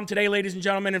HomeTitleLock.com today, ladies and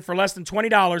gentlemen, and for less than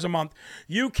 $20 a month,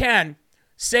 you can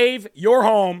save your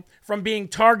home from being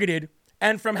targeted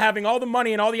and from having all the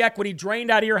money and all the equity drained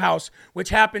out of your house, which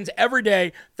happens every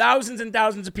day. Thousands and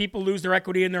thousands of people lose their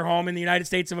equity in their home in the United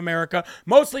States of America,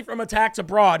 mostly from attacks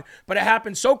abroad, but it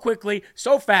happens so quickly,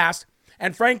 so fast.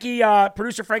 And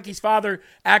producer Frankie's father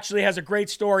actually has a great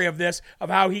story of this, of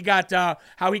how he got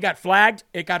flagged.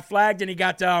 It got flagged and he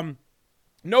got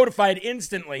notified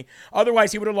instantly.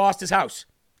 Otherwise, he would have lost his house.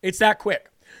 It's that quick.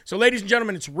 So, ladies and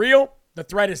gentlemen, it's real. The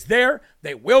threat is there.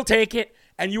 They will take it,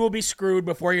 and you will be screwed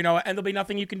before you know it, and there'll be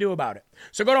nothing you can do about it.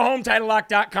 So go to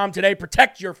HomeTitleLock.com today.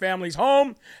 Protect your family's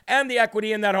home and the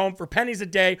equity in that home for pennies a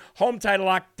day.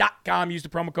 HomeTitleLock.com. Use the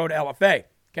promo code LFA.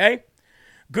 Okay?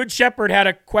 Good Shepherd had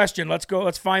a question.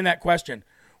 Let's find that question.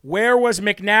 Where was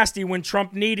McNasty when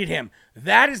Trump needed him?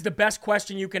 That is the best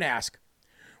question you can ask.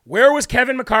 Where was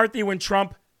Kevin McCarthy when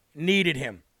Trump needed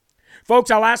him?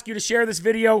 Folks, I'll ask you to share this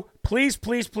video, please,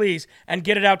 please, please, and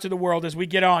get it out to the world as we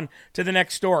get on to the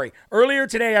next story. Earlier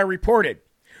today, I reported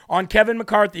on Kevin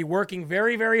McCarthy working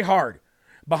very, very hard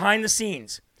behind the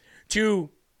scenes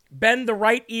to bend the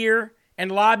right ear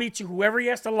and lobby to whoever he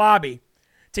has to lobby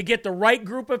to get the right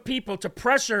group of people to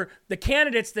pressure the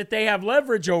candidates that they have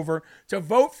leverage over to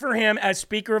vote for him as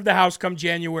Speaker of the House come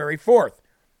January 4th.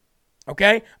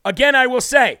 Okay? Again, I will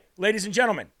say, ladies and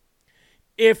gentlemen,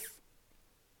 if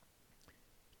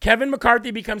Kevin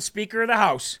McCarthy becomes Speaker of the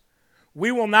House,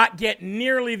 we will not get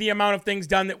nearly the amount of things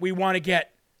done that we want to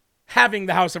get having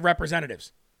the House of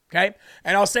Representatives. Okay?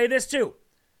 And I'll say this too,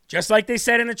 just like they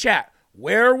said in the chat,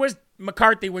 where was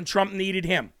McCarthy when Trump needed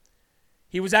him?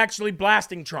 He was actually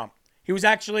blasting Trump. He was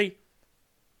actually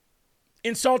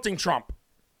insulting Trump.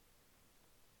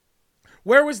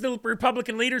 Where was the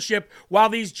Republican leadership while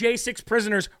these J6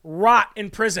 prisoners rot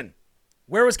in prison?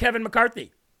 Where was Kevin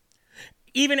McCarthy?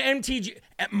 Even MTG,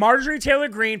 Marjorie Taylor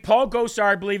Greene, Paul Gosar,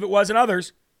 I believe it was, and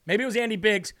others, maybe it was Andy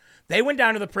Biggs, they went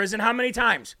down to the prison how many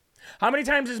times? How many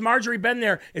times has Marjorie been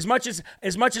there? As much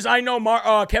as I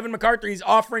know, Kevin McCarthy is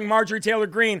offering Marjorie Taylor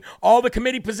Greene all the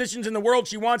committee positions in the world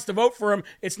she wants to vote for him.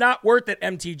 It's not worth it,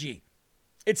 MTG.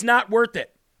 It's not worth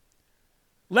it.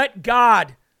 Let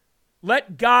God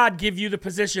give you the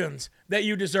positions that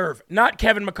you deserve, not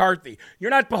Kevin McCarthy. You're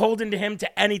not beholden to him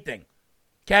to anything,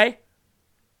 okay?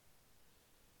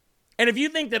 And if you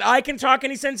think that I can talk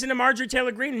any sense into Marjorie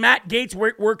Taylor Greene, Matt Gaetz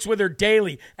works with her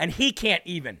daily, and he can't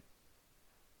even.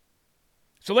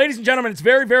 So, ladies and gentlemen, it's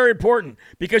very, very important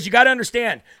because you got to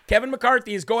understand, Kevin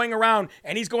McCarthy is going around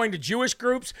and he's going to Jewish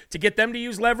groups to get them to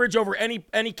use leverage over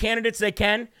any candidates they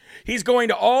can. He's going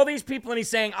to all these people and he's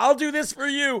saying, I'll do this for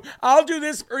you. I'll do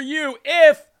this for you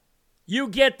if you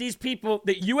get these people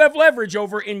that you have leverage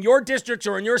over in your districts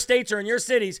or in your states or in your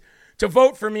cities to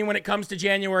vote for me when it comes to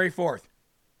January 4th.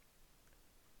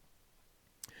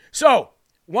 So,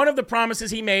 one of the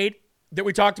promises he made that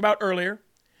we talked about earlier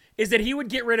is that he would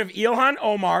get rid of Ilhan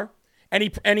Omar, and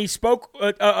he spoke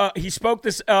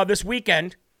this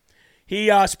weekend.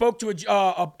 He spoke to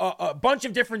a bunch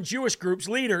of different Jewish groups,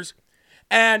 leaders,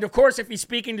 and of course, if he's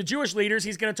speaking to Jewish leaders,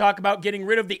 he's going to talk about getting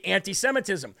rid of the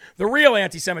anti-Semitism, the real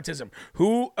anti-Semitism.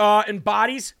 Who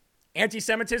embodies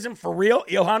anti-Semitism for real?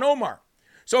 Ilhan Omar.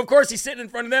 So of course, he's sitting in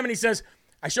front of them and he says,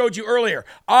 I showed you earlier,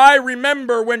 I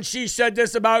remember when she said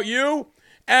this about you,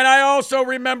 and I also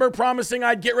remember promising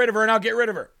I'd get rid of her, and I'll get rid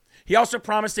of her. He also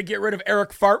promised to get rid of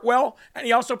Eric Fartwell, and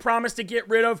he also promised to get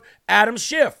rid of Adam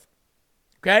Schiff.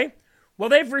 Okay? Well,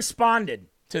 they've responded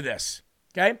to this.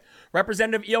 Okay?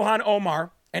 Representative Ilhan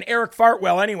Omar and Eric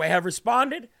Fartwell, anyway, have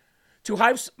responded to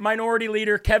House Minority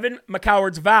Leader Kevin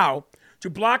McCoward's vow to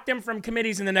block them from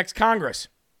committees in the next Congress.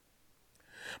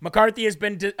 McCarthy has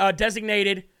been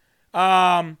designated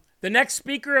the next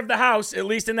Speaker of the House, at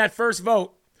least in that first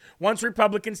vote, once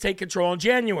Republicans take control in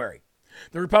January.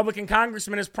 The Republican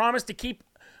congressman has promised to keep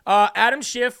Adam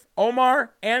Schiff,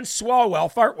 Omar, and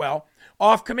Fartwell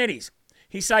off committees.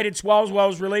 He cited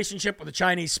Swalwell's relationship with a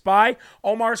Chinese spy,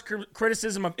 Omar's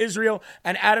criticism of Israel,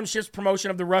 and Adam Schiff's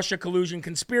promotion of the Russia collusion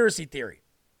conspiracy theory.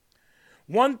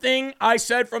 One thing I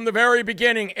said from the very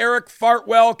beginning, Eric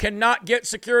Fartwell cannot get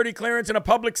security clearance in a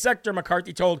public sector,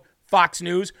 McCarthy told Fox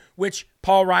News, which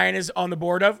Paul Ryan is on the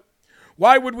board of.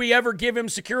 Why would we ever give him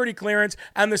security clearance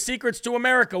and the secrets to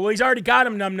America? Well, he's already got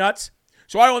him, numbnuts.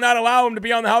 So I will not allow him to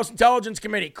be on the House Intelligence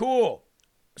Committee. Cool.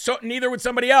 So neither would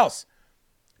somebody else.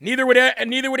 Neither would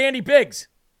Andy Biggs.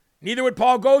 Neither would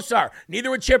Paul Gosar. Neither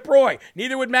would Chip Roy.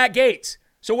 Neither would Matt Gaetz.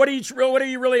 So what are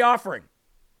you really offering?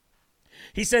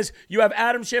 He says, you have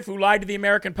Adam Schiff who lied to the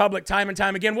American public time and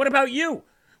time again. What about you?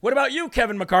 What about you,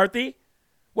 Kevin McCarthy?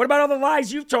 What about all the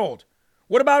lies you've told?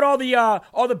 What about all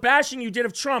the bashing you did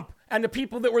of Trump and the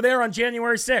people that were there on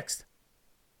January 6th?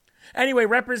 Anyway,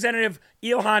 Representative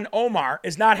Ilhan Omar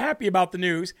is not happy about the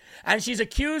news, and she's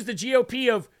accused the GOP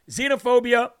of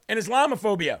xenophobia and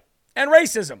Islamophobia and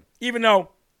racism, even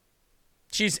though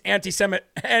she's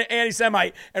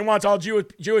anti-Semite and wants all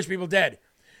Jewish people dead.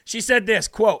 She said this,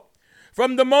 quote,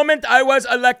 from the moment I was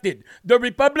elected, the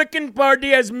Republican Party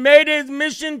has made its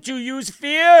mission to use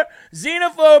fear,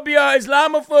 xenophobia,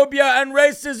 Islamophobia, and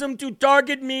racism to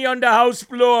target me on the House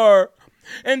floor.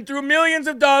 and through millions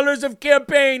of dollars of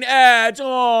campaign ads.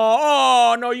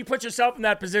 Oh, no, you put yourself in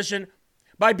that position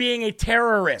by being a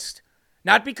terrorist.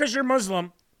 Not because you're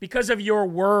Muslim, because of your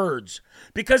words,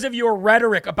 because of your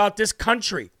rhetoric about this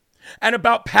country and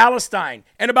about Palestine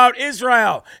and about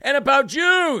Israel and about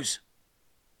Jews.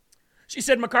 She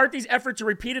said McCarthy's effort to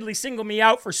repeatedly single me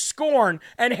out for scorn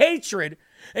and hatred,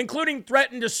 including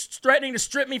threatening to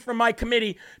strip me from my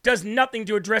committee, does nothing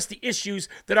to address the issues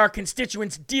that our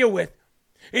constituents deal with.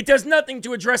 It does nothing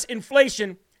to address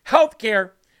inflation, health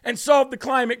care, and solve the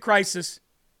climate crisis.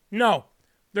 No,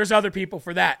 there's other people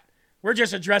for that. We're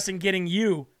just addressing getting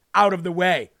you out of the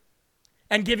way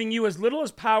and giving you as little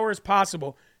as power as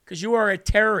possible because you are a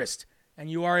terrorist and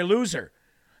you are a loser.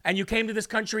 And you came to this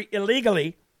country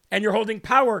illegally and you're holding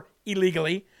power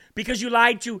illegally because you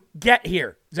lied to get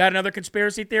here. Is that another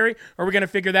conspiracy theory? Or are we going to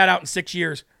figure that out in 6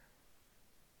 years?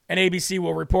 And ABC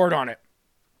will report on it.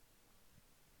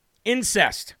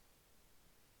 Incest.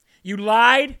 You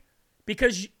lied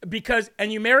because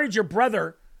and you married your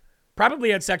brother,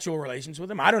 probably had sexual relations with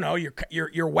him. I don't know. You're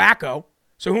wacko.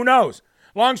 So who knows?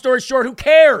 Long story short, who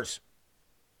cares?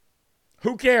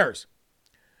 Who cares?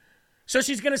 So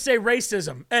she's going to say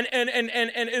racism and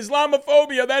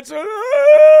Islamophobia. That's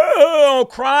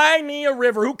cry me a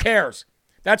river. Who cares?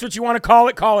 That's what you want to call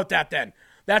it. Call it that then.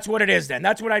 That's what it is then.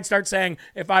 That's what I'd start saying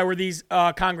if I were these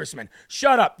congressmen.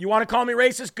 Shut up. You want to call me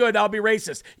racist? Good, I'll be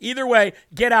racist. Either way,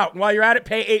 get out. And while you're at it,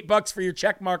 pay $8 for your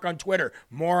check mark on Twitter.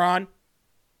 Moron.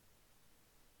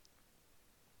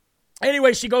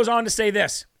 Anyway, she goes on to say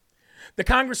this. The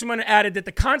congresswoman added that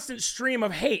the constant stream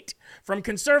of hate from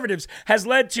conservatives has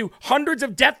led to hundreds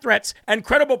of death threats and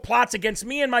credible plots against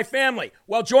me and my family.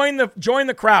 Well, join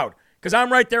the crowd, because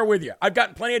I'm right there with you. I've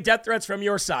gotten plenty of death threats from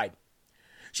your side.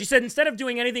 She said instead of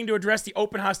doing anything to address the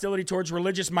open hostility towards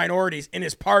religious minorities in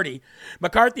his party,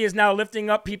 McCarthy is now lifting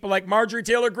up people like Marjorie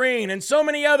Taylor Greene and so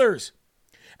many others.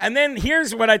 And then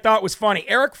here's what I thought was funny.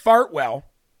 Eric Fartwell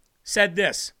said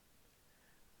this.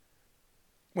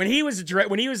 When he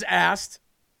was asked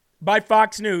by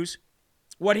Fox News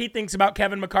what he thinks about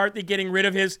Kevin McCarthy getting rid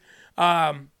of his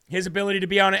ability to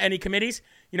be on any committees,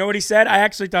 you know what he said? I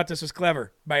actually thought this was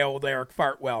clever by old Eric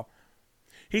Fartwell.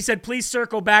 He said, please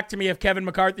circle back to me if Kevin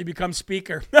McCarthy becomes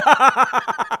speaker.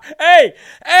 Hey,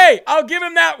 I'll give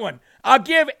him that one. I'll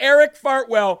give Eric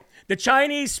Fartwell, the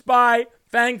Chinese spy,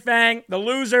 Fang Fang, the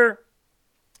loser,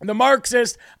 the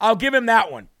Marxist, I'll give him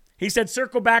that one. He said,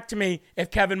 circle back to me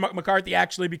if Kevin McCarthy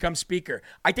actually becomes speaker.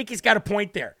 I think he's got a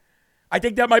point there. I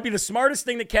think that might be the smartest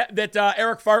thing that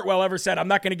Eric Fartwell ever said. I'm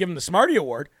not going to give him the Smarty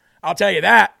Award. I'll tell you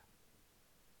that.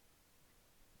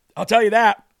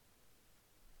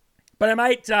 But I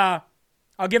might,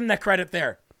 I'll give him that credit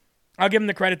there.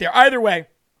 Either way,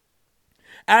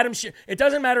 it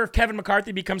doesn't matter if Kevin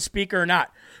McCarthy becomes speaker or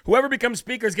not. Whoever becomes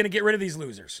speaker is going to get rid of these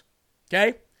losers.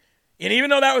 Okay? And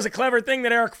even though that was a clever thing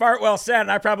that Eric Fartwell said,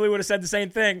 and I probably would have said the same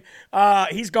thing,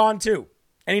 he's gone too.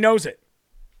 And he knows it.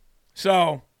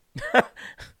 So,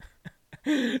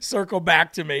 circle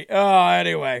back to me. Oh,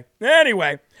 anyway,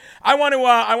 I want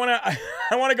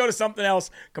to go to something else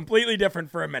completely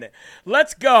different for a minute.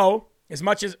 Let's go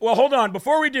hold on.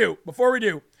 Before we do,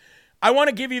 I want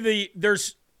to give you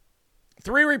there's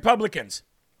 3 Republicans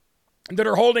that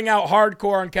are holding out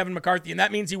hardcore on Kevin McCarthy, and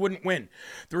that means he wouldn't win.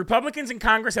 The Republicans in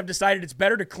Congress have decided it's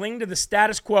better to cling to the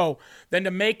status quo than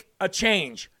to make a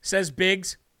change, says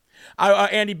Biggs.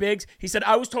 Andy Biggs. He said,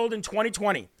 I was told in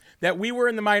 2020 that we were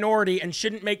in the minority and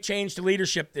shouldn't make change to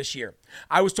leadership this year.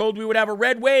 I was told we would have a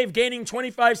red wave gaining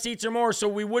 25 seats or more, so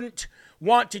we wouldn't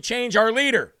want to change our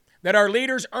leader, that our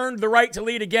leaders earned the right to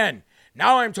lead again.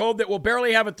 Now I'm told that we'll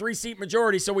barely have a 3-seat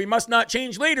majority, so we must not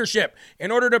change leadership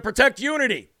in order to protect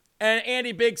unity. And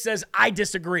Andy Biggs says, I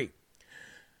disagree.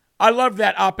 I love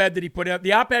that op-ed that he put out.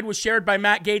 The op-ed was shared by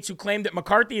Matt Gaetz, who claimed that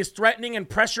McCarthy is threatening and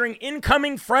pressuring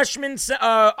incoming freshman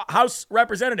House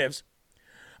representatives,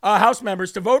 House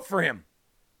members, to vote for him.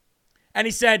 And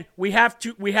he said, we have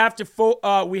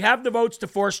the votes to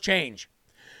force change.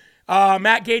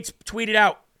 Matt Gaetz tweeted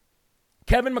out,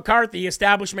 Kevin McCarthy,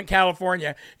 Establishment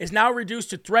California, is now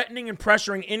reduced to threatening and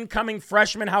pressuring incoming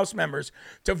freshman House members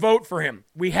to vote for him.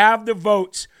 We have the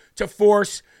votes to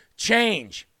force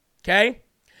change. Okay?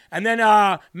 And then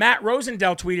Matt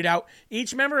Rosendale tweeted out,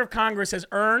 each member of Congress has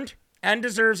earned and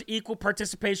deserves equal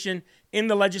participation in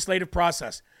the legislative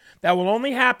process. That will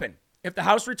only happen if the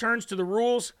House returns to the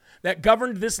rules that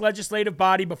governed this legislative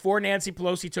body before Nancy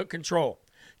Pelosi took control.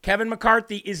 Kevin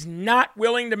McCarthy is not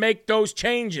willing to make those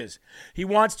changes. He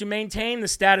wants to maintain the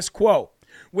status quo,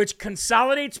 which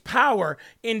consolidates power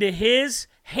into his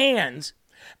hands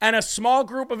and a small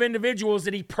group of individuals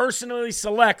that he personally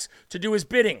selects to do his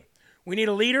bidding. We need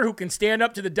a leader who can stand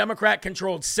up to the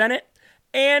Democrat-controlled Senate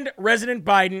and President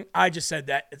Biden. I just said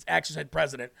that. It's actually said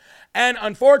president. And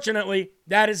unfortunately,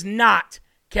 that is not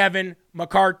Kevin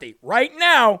McCarthy. Right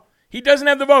now, he doesn't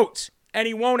have the votes, and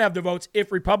he won't have the votes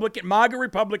if MAGA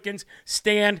Republicans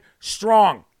stand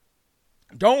strong.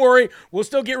 Don't worry, we'll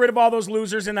still get rid of all those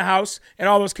losers in the House and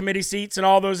all those committee seats and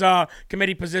all those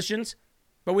committee positions,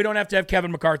 but we don't have to have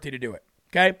Kevin McCarthy to do it,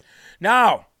 okay?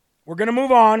 Now, we're going to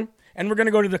move on, and we're going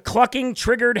to go to the clucking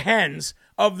triggered hens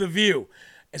of The View.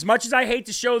 As much as I hate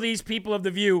to show these people of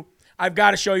The View, I've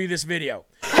got to show you this video.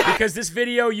 Because this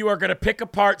video you are going to pick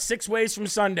apart 6 ways from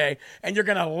Sunday, and you're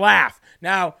going to laugh.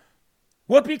 Now,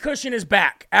 Whoopi Cushion is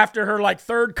back after her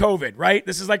third COVID, right?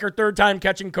 This is her third time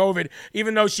catching COVID,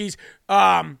 even though she's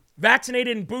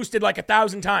vaccinated and boosted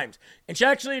 1,000 times. And she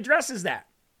actually addresses that.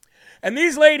 And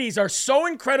these ladies are so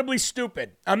incredibly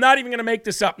stupid. I'm not even going to make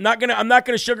this up. I'm not going to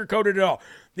sugarcoat it at all.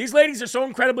 These ladies are so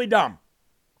incredibly dumb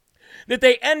that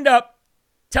they end up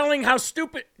telling you how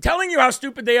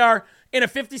stupid they are in a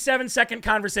 57-second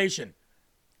conversation.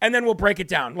 And then we'll break it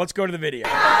down. Let's go to the video.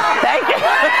 Thank you.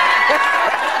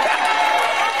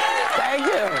 Thank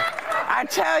you. I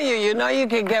tell you, you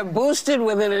can get boosted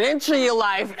within an inch of your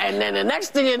life, and then the next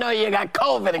thing you know, you got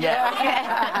COVID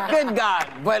again. Good God.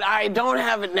 But I don't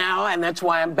have it now, and that's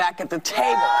why I'm back at the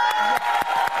table.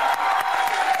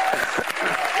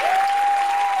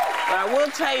 But I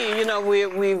will tell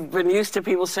you, we've been used to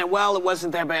people saying, well, it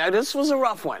wasn't that bad. This was a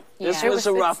rough one. This was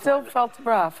a rough one. It still felt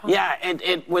rough. Huh? Yeah,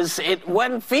 it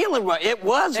wasn't feeling rough. It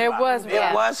was rough.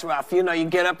 It was rough. You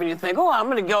get up and you think, oh, I'm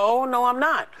going to go. Oh, no, I'm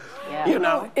not.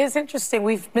 Yeah. It's interesting.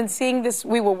 We've been seeing this.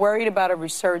 We were worried about a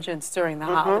resurgence during the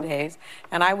holidays.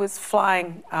 And I was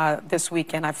flying this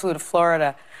weekend. I flew to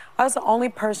Florida. I was the only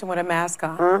person with a mask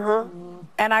on.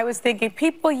 And I was thinking,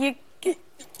 people,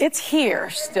 it's here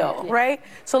still, right?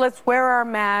 So let's wear our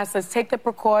masks. Let's take the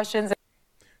precautions.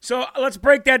 So let's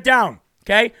break that down,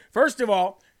 okay? First of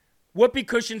all, Whoopi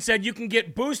Cushion said you can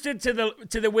get boosted to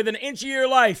the within an inch of your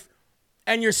life,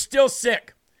 and you're still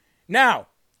sick. Now,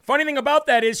 funny thing about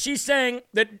that is she's saying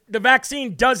that the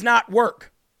vaccine does not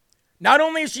work. Not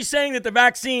only is she saying that the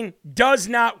vaccine does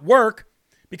not work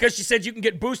because she said you can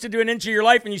get boosted to an inch of your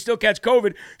life and you still catch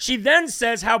COVID, she then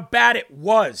says how bad it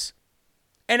was.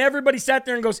 And everybody sat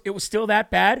there and goes, it was still that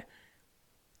bad?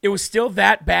 It was still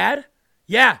that bad?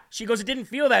 Yeah. She goes, it didn't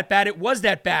feel that bad. It was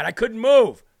that bad. I couldn't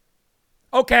move.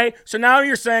 Okay, so now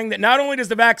you're saying that not only does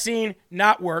the vaccine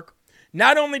not work,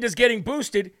 not only does getting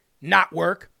boosted not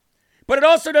work, but it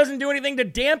also doesn't do anything to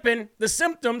dampen the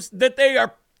symptoms that they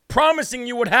are promising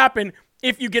you would happen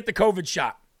if you get the COVID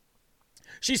shot.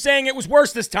 She's saying it was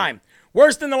worse this time,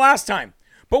 worse than the last time.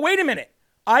 But wait a minute.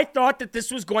 I thought that this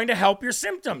was going to help your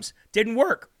symptoms. Didn't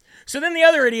work. So then the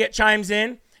other idiot chimes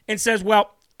in and says,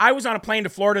 well, I was on a plane to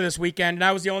Florida this weekend and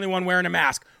I was the only one wearing a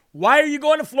mask. Why are you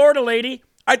going to Florida, lady?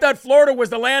 I thought Florida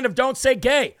was the land of don't say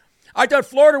gay. I thought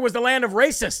Florida was the land of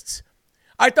racists.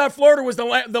 I thought Florida was the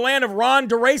land of Ron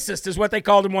DeRacist is what they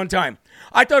called him one time.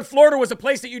 I thought Florida was a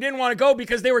place that you didn't want to go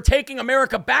because they were taking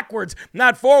America backwards,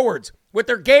 not forwards, with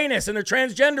their gayness and their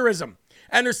transgenderism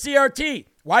and their CRT.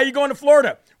 Why are you going to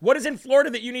Florida? What is in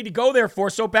Florida that you need to go there for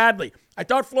so badly? I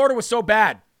thought Florida was so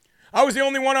bad. I was the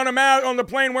only one on the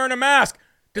plane wearing a mask.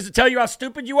 Does it tell you how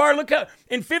stupid you are? Look,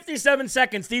 in 57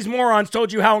 seconds, these morons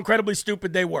told you how incredibly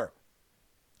stupid they were,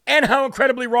 and how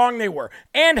incredibly wrong they were,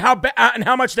 and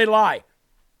how much they lie.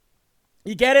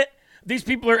 You get it? These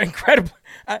people are incredible.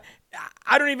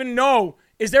 I don't even know.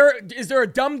 Is there a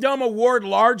dumb award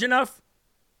large enough?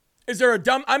 Is there a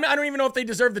dumb? I don't even know if they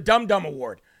deserve the dumb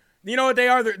award. You know what they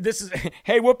are?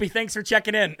 Hey, Whoopi, thanks for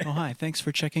checking in. Oh, hi. Thanks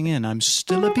for checking in. I'm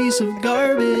still a piece of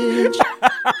garbage.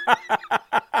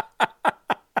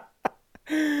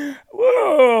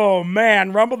 Whoa,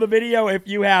 man. Rumble the video if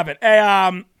you haven't.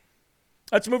 Hey,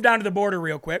 let's move down to the border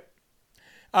real quick.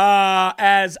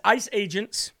 As ICE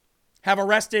agents have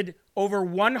arrested over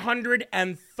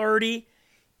 130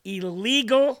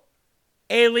 illegal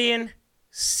alien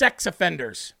sex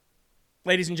offenders,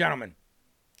 ladies and gentlemen.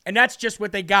 And that's just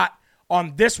what they got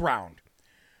on this round.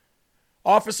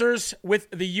 Officers with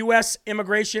the U.S.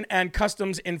 Immigration and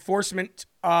Customs Enforcement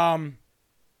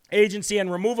Agency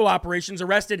and removal operations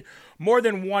arrested more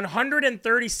than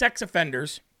 130 sex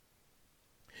offenders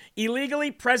illegally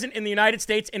present in the United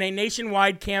States in a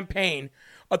nationwide campaign,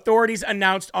 authorities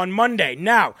announced on Monday.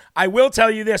 Now, I will tell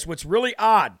you this. What's really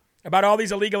odd about all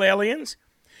these illegal aliens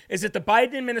is that the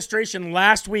Biden administration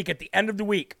last week, at the end of the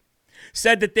week,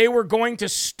 said that they were going to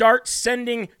start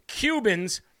sending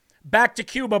Cubans back to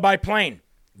Cuba by plane.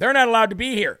 They're not allowed to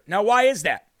be here. Now, why is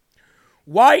that?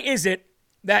 Why is it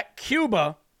that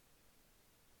Cuba,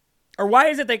 Or why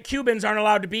is it that Cubans aren't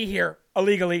allowed to be here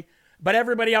illegally, but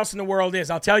everybody else in the world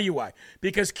is? I'll tell you why.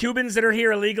 Because Cubans that are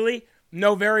here illegally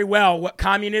know very well what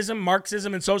communism,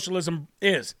 Marxism, and socialism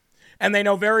is. And they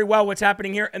know very well what's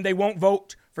happening here, and they won't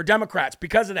vote for Democrats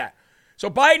because of that. So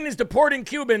Biden is deporting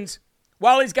Cubans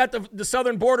while he's got the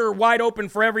southern border wide open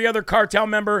for every other cartel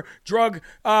member, drug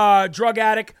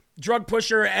addict, drug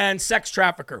pusher, and sex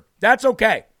trafficker. That's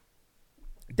okay.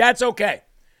 That's okay.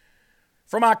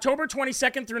 From October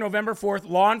 22nd through November 4th,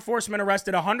 law enforcement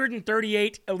arrested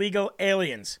 138 illegal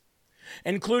aliens,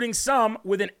 including some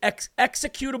with an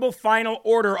executable final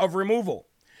order of removal.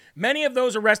 Many of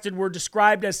those arrested were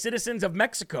described as citizens of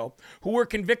Mexico who were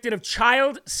convicted of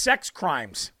child sex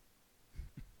crimes.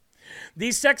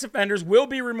 These sex offenders will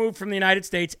be removed from the United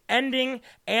States, ending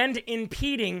and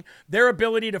impeding their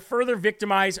ability to further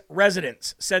victimize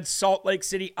residents, said Salt Lake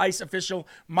City ICE official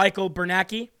Michael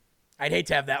Bernanke. I'd hate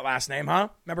to have that last name, huh?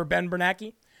 Remember Ben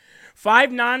Bernanke?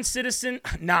 5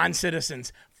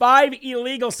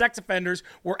 illegal sex offenders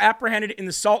were apprehended in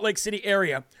the Salt Lake City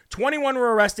area. 21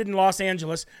 were arrested in Los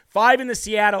Angeles, 5 in the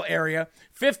Seattle area,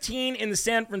 15 in the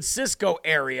San Francisco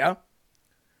area.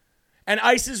 And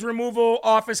ICE's removal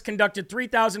office conducted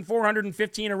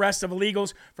 3,415 arrests of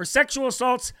illegals for sexual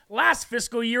assaults last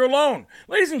fiscal year alone.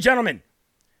 Ladies and gentlemen,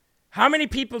 how many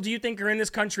people do you think are in this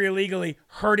country illegally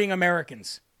hurting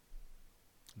Americans?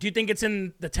 Do you think it's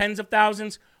in the tens of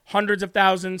thousands, hundreds of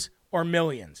thousands, or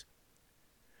millions?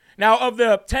 Now, of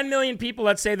the 10 million people,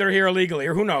 let's say they're here illegally,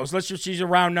 or who knows, let's just use a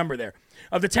round number there.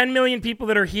 Of the 10 million people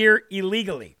that are here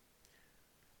illegally,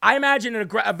 I imagine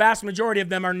a vast majority of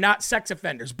them are not sex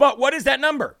offenders. But what is that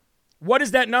number? What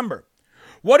is that number?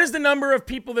 What is the number of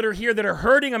people that are here that are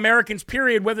hurting Americans,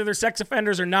 period, whether they're sex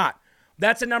offenders or not?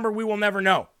 That's a number we will never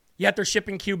know. Yet they're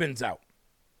shipping Cubans out.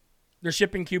 They're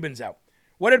shipping Cubans out.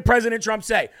 What did President Trump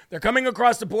say? They're coming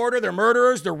across the border. They're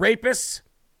murderers. They're rapists.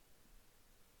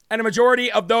 And a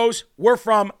majority of those were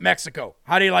from Mexico.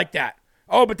 How do you like that?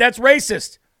 Oh, but that's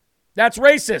racist. That's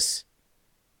racist.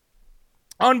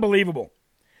 Unbelievable.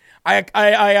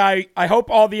 I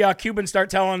hope all the Cubans start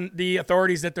telling the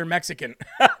authorities that they're Mexican.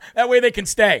 That way they can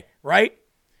stay, right?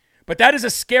 But that is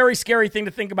a scary, scary thing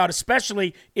to think about,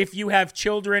 especially if you have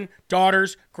children,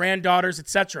 daughters, granddaughters,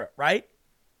 etc., right?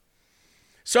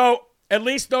 So at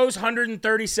least those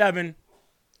 137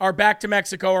 are back to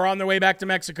Mexico or on their way back to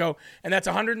Mexico, and that's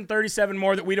 137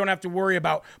 more that we don't have to worry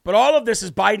about. But all of this is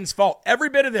Biden's fault. Every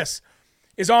bit of this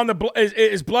is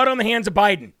blood on the hands of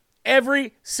Biden.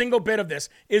 Every single bit of this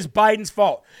is Biden's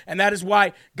fault, and that is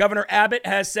why Governor Abbott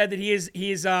has said that he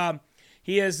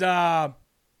has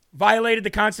violated the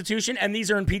Constitution, and these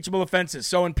are impeachable offenses.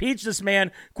 So impeach this man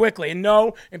quickly. And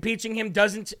no, impeaching him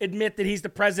doesn't admit that he's the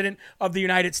president of the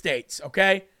United States.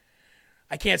 Okay.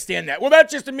 I can't stand that. Well, that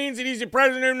just means that he's the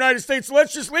president of the United States, so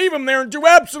let's just leave him there and do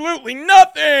absolutely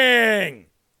nothing.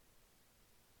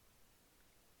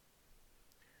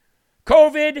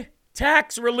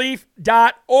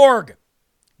 COVIDtaxrelief.org.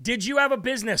 Did you have a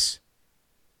business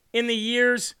in the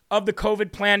years of the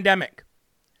COVID pandemic?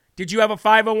 Did you have a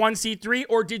 501c3,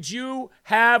 or did you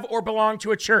have or belong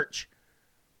to a church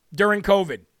during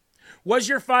COVID? Was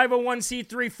your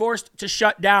 501c3 forced to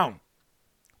shut down?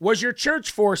 Was your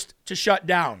church forced to shut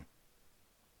down?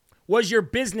 Was your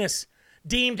business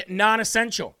deemed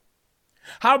non-essential?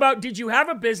 How about, did you have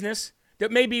a business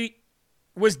that maybe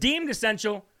was deemed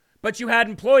essential, but you had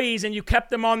employees and you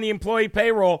kept them on the employee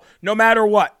payroll no matter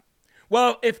what?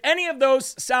 Well, if any of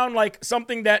those sound like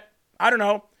something that, I don't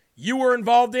know, you were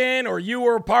involved in, or you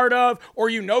were a part of, or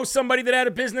you know somebody that had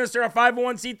a business or a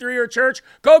 501c3 or a church,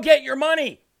 go get your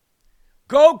money.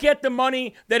 Go get the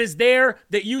money that is there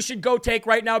that you should go take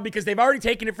right now, because they've already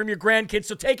taken it from your grandkids,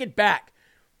 so take it back.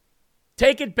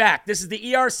 Take it back. This is the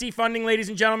ERC funding, ladies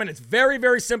and gentlemen. It's very,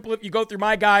 very simple if you go through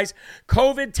my guys,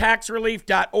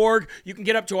 COVIDtaxrelief.org. You can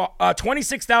get up to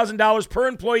 $26,000 per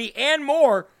employee and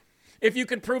more if you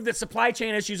can prove that supply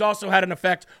chain issues also had an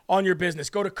effect on your business.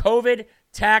 Go to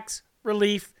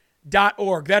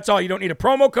COVIDtaxrelief.org. That's all. You don't need a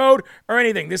promo code or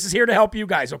anything. This is here to help you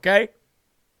guys, okay?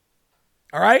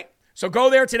 All right? So go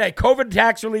there today,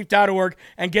 COVIDtaxrelief.org,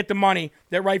 and get the money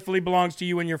that rightfully belongs to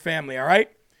you and your family, all right?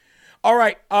 All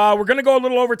right, we're going to go a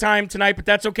little overtime tonight, but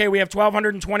that's okay. We have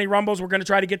 1,220 rumbles. We're going to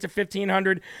try to get to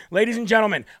 1,500. Ladies and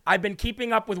gentlemen, I've been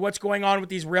keeping up with what's going on with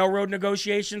these railroad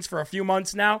negotiations for a few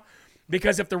months now,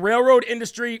 because if the railroad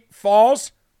industry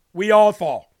falls, we all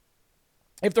fall.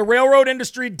 If the railroad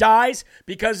industry dies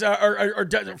because or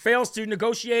fails to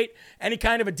negotiate any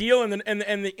kind of a deal, and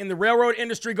the railroad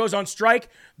industry goes on strike,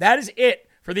 that is it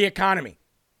for the economy.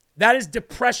 That is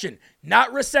depression,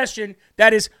 not recession.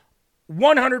 That is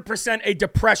 100% a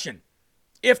depression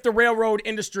if the railroad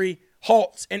industry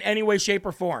halts in any way, shape,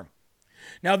 or form.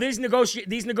 Now, these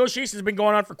negotiations have been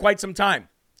going on for quite some time,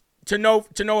 to no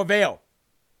avail.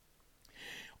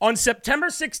 On September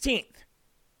 16th,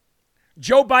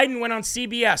 Joe Biden went on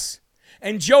CBS,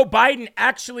 and Joe Biden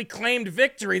actually claimed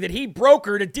victory, that he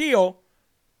brokered a deal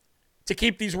to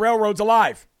keep these railroads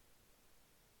alive.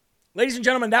 Ladies and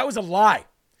gentlemen, that was a lie.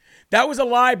 That was a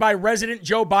lie by resident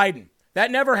Joe Biden.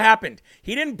 That never happened.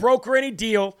 He didn't broker any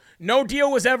deal. No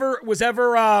deal had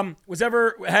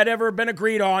ever been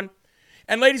agreed on.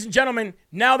 And ladies and gentlemen,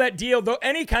 now that deal, though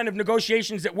any kind of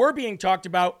negotiations that were being talked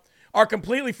about, are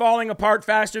completely falling apart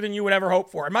faster than you would ever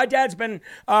hope for. And my dad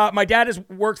has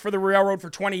worked for the railroad for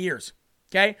 20 years.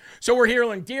 Okay? So we're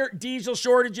hearing diesel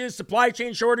shortages, supply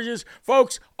chain shortages.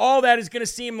 Folks, all that is going to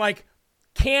seem like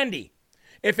candy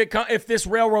if this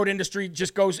railroad industry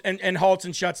just goes and halts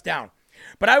and shuts down.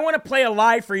 But I want to play a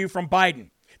lie for you from Biden.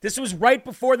 This was right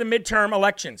before the midterm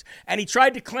elections, and he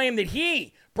tried to claim that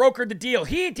he brokered the deal.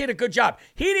 He did a good job.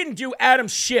 He didn't do Adam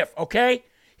Schiff, okay?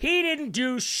 He didn't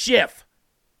do Schiff.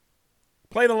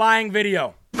 Play the lying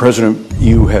video. President,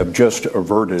 you have just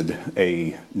averted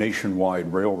a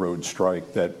nationwide railroad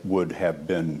strike that would have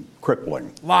been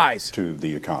crippling. Lies. To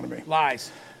the economy.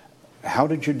 Lies. How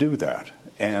did you do that?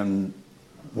 And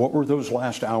what were those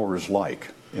last hours like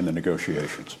in the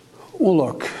negotiations? Well,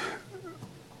 look,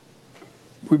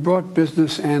 we brought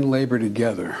business and labor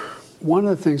together. One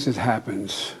of the things that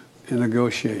happens in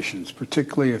negotiations,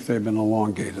 particularly if they've been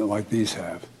elongated like these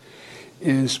have,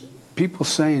 is people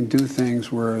say and do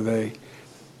things where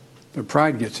their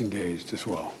pride gets engaged as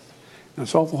well. And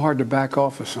it's awful hard to back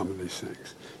off of some of these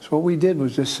things. So what we did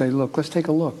was just say, look, let's take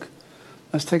a look.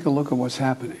 Let's take a look at what's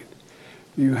happening.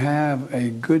 You have a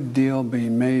good deal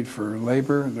being made for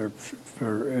labor.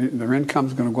 Their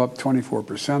income's going to go up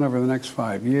 24% over the next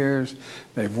 5 years.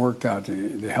 They've worked out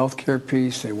the health care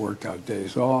piece. They worked out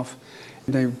days off.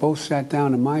 They both sat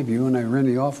down, in my view, and they were in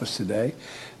the office today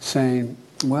saying,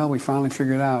 well, we finally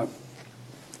figured out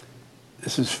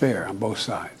this is fair on both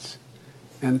sides.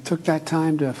 And it took that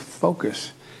time to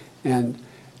focus. And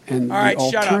all right, the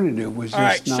alternative was just all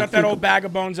right, not shut that old bag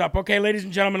of bones up. Okay, ladies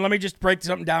and gentlemen, let me just break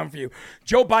something down for you.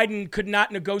 Joe Biden could not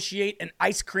negotiate an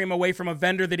ice cream away from a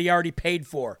vendor that he already paid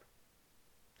for.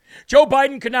 Joe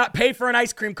Biden could not pay for an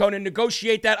ice cream cone and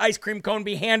negotiate that ice cream cone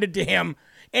be handed to him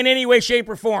in any way, shape,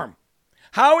 or form.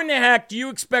 How in the heck do you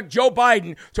expect Joe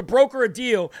Biden to broker a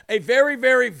deal, a very,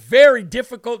 very, very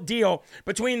difficult deal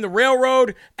between the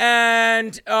railroad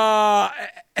and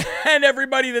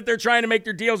everybody that they're trying to make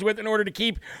their deals with in order to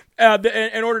keep,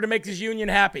 in order to make this union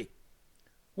happy?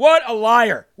 What a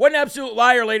liar. What an absolute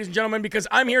liar, ladies and gentlemen, because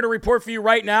I'm here to report for you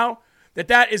right now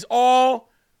that is all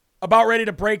about ready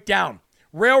to break down.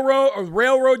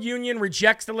 Railroad union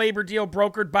rejects the labor deal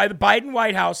brokered by the Biden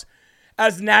White House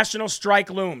as national strike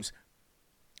looms.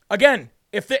 Again,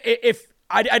 if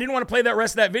I didn't want to play that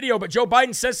rest of that video, but Joe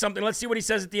Biden says something. Let's see what he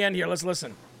says at the end here. Let's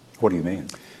listen. What do you mean?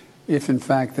 If, in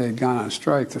fact, they had gone on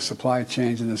strike, the supply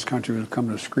chains in this country would have come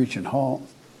to a screeching halt.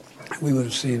 We would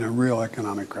have seen a real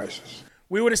economic crisis.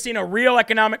 We would have seen a real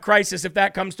economic crisis if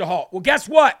that comes to halt. Well, guess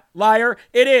what, liar?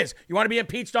 It is. You want to be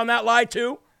impeached on that lie,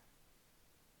 too?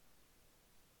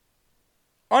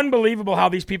 Unbelievable how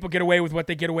these people get away with what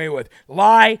they get away with.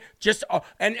 Lie,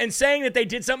 and saying that they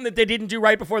did something that they didn't do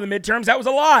right before the midterms, that was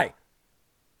a lie.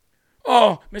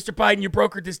 Oh, Mr. Biden, you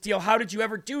brokered this deal. How did you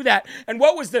ever do that? And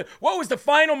what was the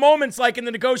final moments like in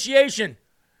the negotiation?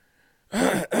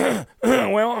 Come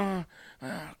on,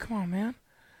 man.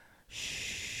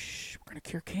 Shh, we're going to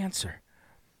cure cancer.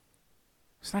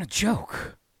 It's not a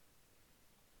joke.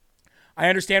 I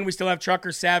understand we still have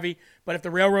trucker savvy, but if the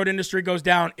railroad industry goes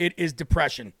down, it is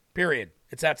depression, period.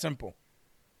 It's that simple.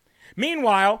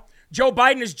 Meanwhile, Joe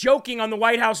Biden is joking on the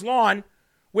White House lawn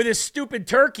with his stupid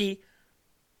turkey,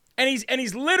 and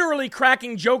he's literally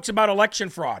cracking jokes about election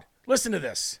fraud. Listen to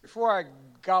this. Before I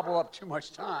gobble up too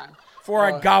much time.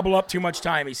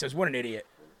 He says, what an idiot.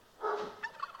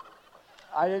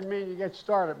 I didn't mean to get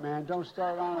started, man. Don't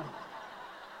start on it.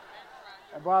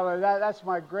 And by the way, that's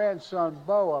my grandson,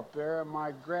 Bo, up there, and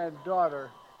my granddaughter.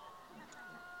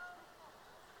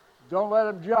 Don't let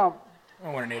him jump.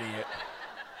 Oh, what an idiot.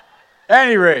 At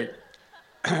any rate,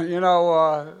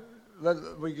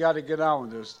 we got to get on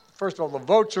with this. First of all, the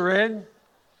votes are in.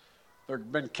 They've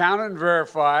been counted and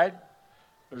verified.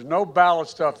 There's no ballot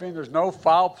stuffing. There's no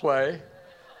foul play.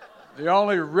 The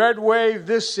only red wave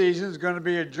this season is going to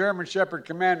be a German Shepherd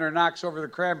Commander who knocks over the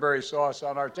cranberry sauce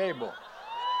on our table.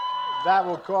 That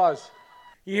will cause.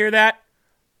 You hear that?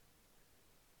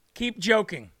 Keep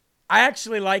joking. I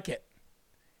actually like it.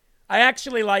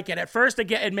 At first,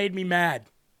 it made me mad.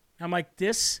 I'm like,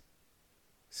 this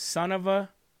son of a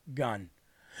gun.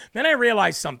 Then I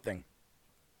realized something.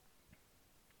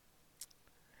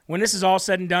 When this is all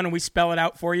said and done and we spell it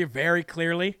out for you very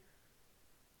clearly,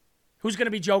 who's going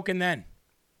to be joking then?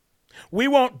 We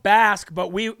won't bask,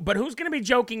 but who's going to be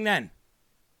joking then?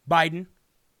 Biden,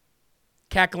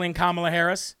 cackling Kamala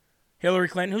Harris, Hillary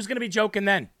Clinton. Who's going to be joking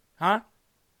then? Huh?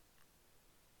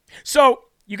 So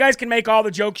you guys can make all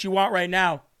the jokes you want right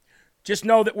now. Just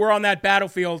know that we're on that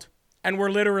battlefield and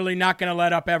we're literally not going to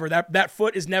let up ever. That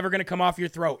foot is never going to come off your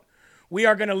throat. We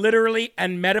are going to literally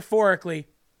and metaphorically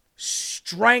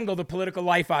strangle the political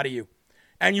life out of you.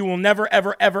 And you will never,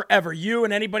 ever, ever, ever, you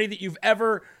and anybody that you've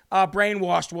ever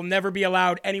brainwashed will never be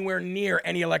allowed anywhere near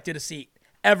any elected seat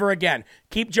ever again.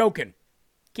 Keep joking.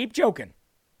 Keep joking.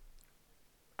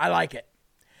 I like it.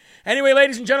 Anyway,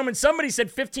 ladies and gentlemen, somebody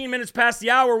said 15 minutes past the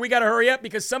hour. We got to hurry up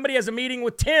because somebody has a meeting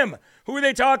with Tim. Who are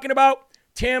they talking about?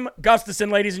 Tim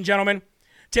Gustafson, ladies and gentlemen.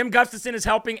 Tim Gustafson is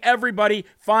helping everybody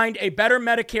find a better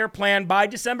Medicare plan by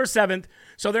December 7th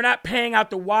so they're not paying out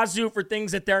the wazoo for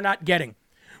things that they're not getting.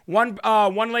 One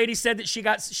lady said that she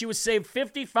was saved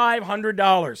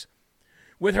 $5,500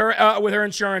 with her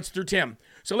insurance through Tim.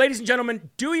 So, ladies and gentlemen,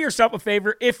 do yourself a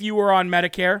favor if you were on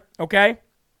Medicare, okay?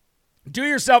 Do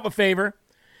yourself a favor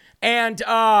and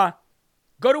go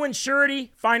to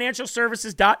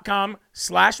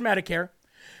insurityfinancialservices.com/Medicare.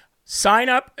 Sign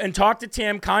up and talk to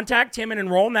Tim. Contact Tim and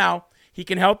enroll now. He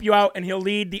can help you out, and he'll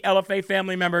lead the LFA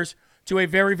family members to a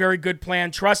very, very good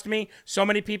plan. Trust me, so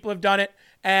many people have done it,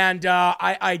 and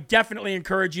I definitely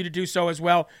encourage you to do so as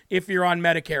well if you're on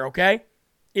Medicare, okay?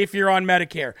 If you're on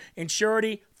Medicare.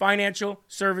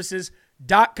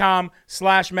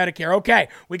 insurityfinancialservices.com/Medicare. Okay,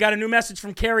 we got a new message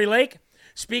from Carrie Lake.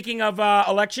 Speaking of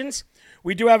elections,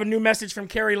 we do have a new message from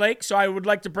Carrie Lake, so I would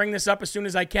like to bring this up as soon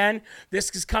as I can. This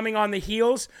is coming on the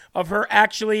heels of her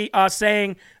actually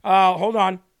saying, hold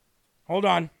on.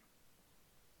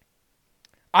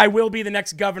 I will be the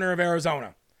next governor of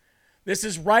Arizona. This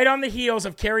is right on the heels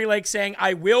of Carrie Lake saying,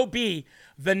 I will be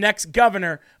the next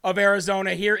governor of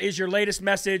Arizona. Here is your latest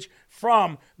message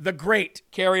from the great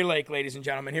Carrie Lake, ladies and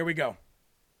gentlemen. Here we go.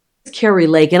 Carrie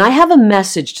Lake, and I have a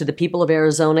message to the people of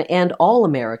Arizona and all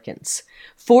Americans.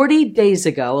 40 days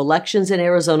ago, elections in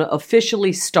Arizona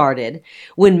officially started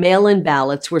when mail-in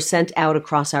ballots were sent out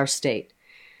across our state.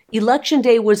 Election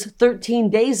day was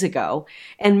 13 days ago,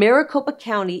 and Maricopa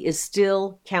County is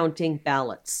still counting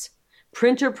ballots.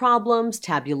 Printer problems,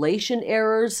 tabulation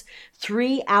errors,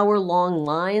 3-hour-long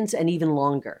lines, and even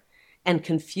longer. And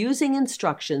confusing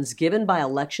instructions given by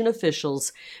election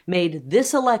officials made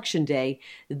this election day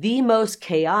the most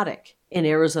chaotic in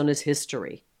Arizona's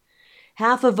history.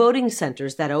 Half of voting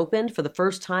centers that opened for the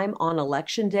first time on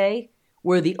Election Day,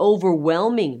 where the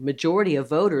overwhelming majority of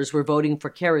voters were voting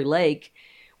for Carrie Lake,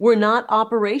 were not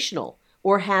operational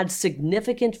or had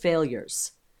significant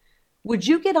failures. Would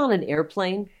you get on an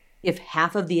airplane if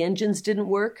half of the engines didn't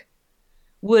work?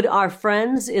 Would our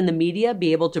friends in the media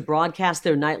be able to broadcast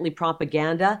their nightly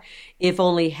propaganda if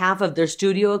only half of their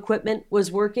studio equipment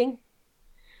was working?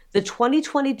 The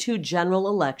 2022 general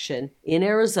election in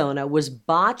Arizona was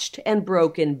botched and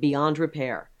broken beyond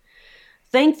repair.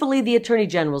 Thankfully, the Attorney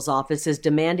General's office is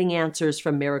demanding answers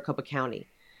from Maricopa County.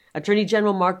 Attorney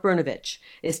General Mark Brnovich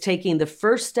is taking the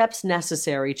first steps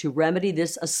necessary to remedy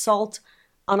this assault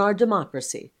on our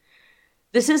democracy.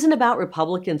 This isn't about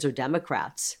Republicans or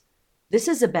Democrats. This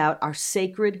is about our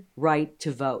sacred right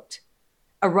to vote,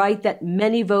 a right that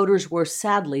many voters were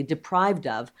sadly deprived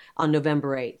of on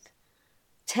November 8th.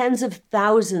 Tens of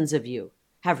thousands of you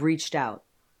have reached out,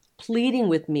 pleading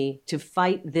with me to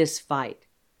fight this fight.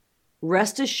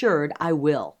 Rest assured, I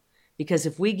will, because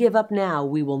if we give up now,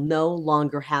 we will no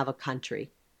longer have a country.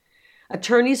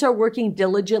 Attorneys are working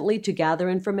diligently to gather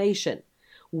information.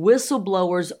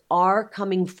 Whistleblowers are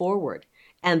coming forward,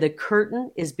 and the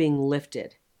curtain is being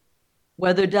lifted.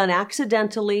 Whether done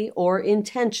accidentally or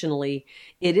intentionally,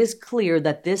 it is clear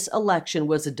that this election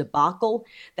was a debacle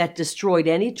that destroyed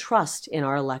any trust in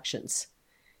our elections.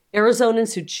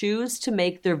 Arizonans who choose to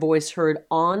make their voice heard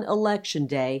on Election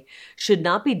Day should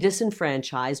not be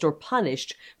disenfranchised or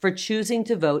punished for choosing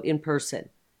to vote in person.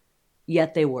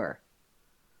 Yet they were.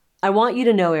 I want you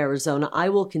to know, Arizona, I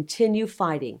will continue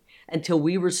fighting until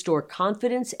we restore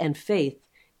confidence and faith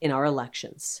in our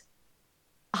elections.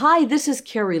 Hi, this is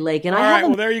Carrie Lake, and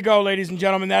well, there you go, ladies and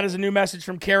gentlemen. That is a new message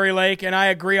from Carrie Lake, and I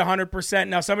agree 100%.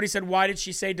 Now, somebody said, "Why did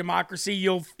she say democracy?"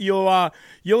 You'll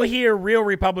hear real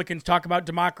Republicans talk about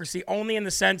democracy only in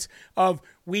the sense of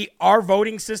our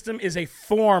voting system is a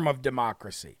form of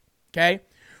democracy. Okay,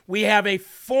 we have a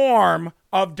form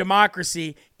of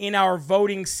democracy in our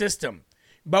voting system.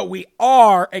 But we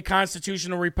are a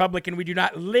constitutional republic, and we do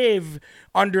not live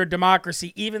under a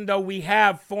democracy, even though we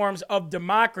have forms of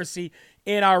democracy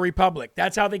in our republic.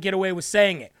 That's how they get away with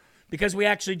saying it, because we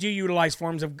actually do utilize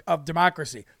forms of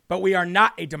democracy. But we are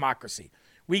not a democracy.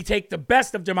 We take the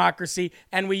best of democracy,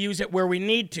 and we use it where we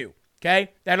need to,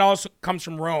 okay? That also comes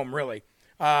from Rome, really.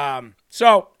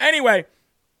 So anyway,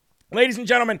 ladies and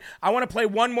gentlemen, I want to play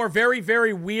one more very,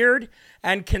 very weird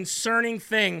and concerning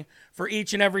thing for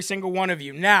each and every single one of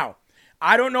you. Now,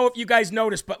 I don't know if you guys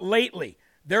noticed, but lately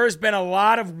there has been a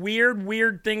lot of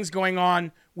weird things going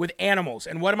on with animals.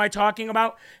 And what am I talking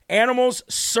about? Animals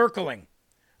circling,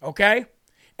 okay?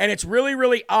 And it's really,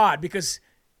 really odd because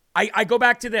I go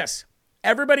back to this.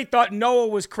 Everybody thought Noah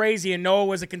was crazy and Noah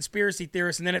was a conspiracy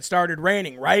theorist, and then it started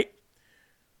raining, right?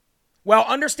 Well,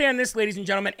 understand this, ladies and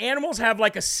gentlemen. Animals have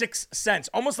like a sixth sense,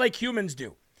 almost like humans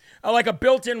do, like a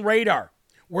built-in radar,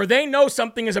 where they know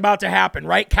something is about to happen,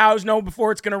 right? Cows know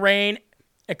before it's going to rain,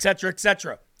 etc.,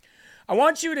 etc. I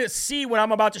want you to see what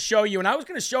I'm about to show you, and I was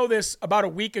going to show this about a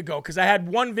week ago because I had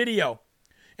one video,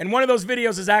 and one of those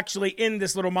videos is actually in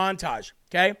this little montage,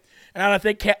 okay? And I want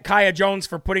to thank Kaya Jones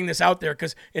for putting this out there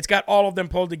because it's got all of them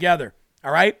pulled together,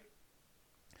 all right?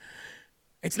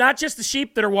 It's not just the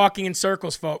sheep that are walking in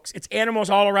circles, folks. It's animals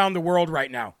all around the world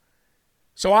right now.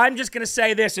 So I'm just going to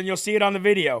say this, and you'll see it on the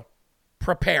video.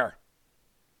 Prepare.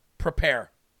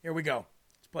 Prepare. Here we go.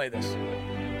 Let's play this.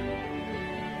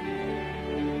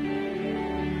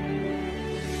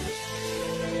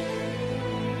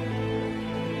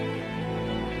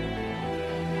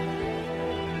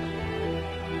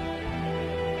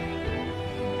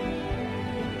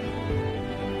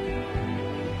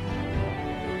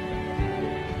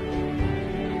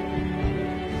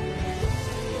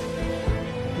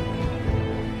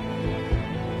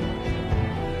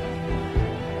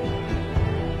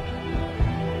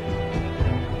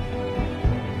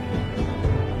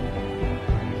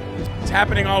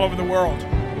 Happening all over the world.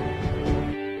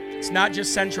 It's not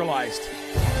just centralized.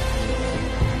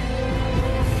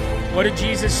 What did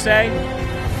Jesus say?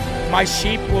 My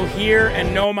sheep will hear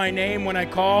and know my name when I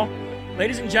call.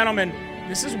 Ladies and gentlemen,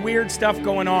 this is weird stuff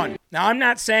going on. Now, I'm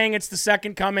not saying it's the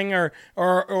second coming or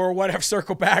whatever,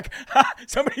 circle back.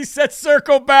 Somebody said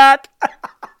circle back.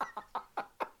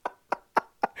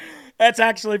 That's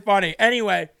actually funny.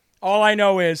 Anyway, all I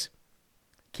know is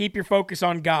keep your focus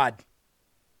on God.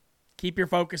 Keep your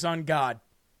focus on God,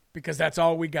 because that's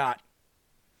all we got.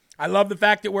 I love the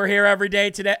fact that we're here every day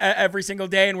today, every single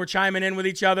day, and we're chiming in with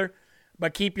each other.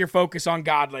 But keep your focus on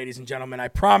God, ladies and gentlemen. I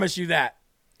promise you that.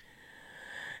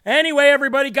 Anyway,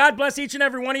 everybody, God bless each and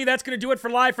every one of you. That's going to do it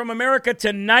for Live from America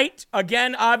tonight.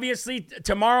 Again, obviously,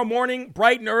 tomorrow morning,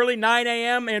 bright and early, 9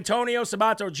 a.m., Antonio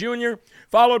Sabato Jr.,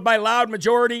 followed by Loud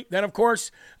Majority. Then, of course,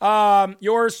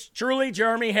 yours truly,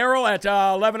 Jeremy Herrell at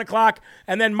 11 o'clock.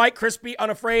 And then Mike Crispy,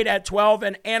 Unafraid at 12.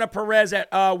 And Anna Perez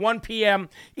at 1 p.m.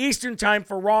 Eastern Time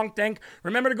for Wrong Think.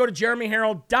 Remember to go to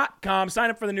jeremyherrell.com. Sign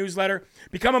up for the newsletter.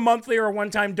 Become a monthly or a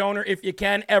one-time donor if you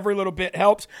can. Every little bit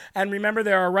helps. And remember,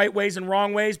 there are right ways and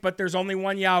wrong ways, but there's only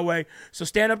one Yahweh. So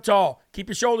stand up tall. Keep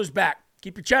your shoulders back.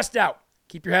 Keep your chest out.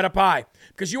 Keep your head up high,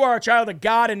 because you are a child of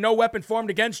God, and no weapon formed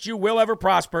against you will ever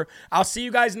prosper. I'll see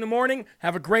you guys in the morning.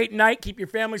 Have a great night. Keep your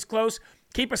families close.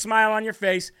 Keep a smile on your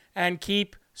face, and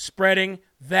keep spreading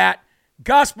that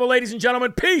gospel, ladies and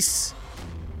gentlemen. Peace.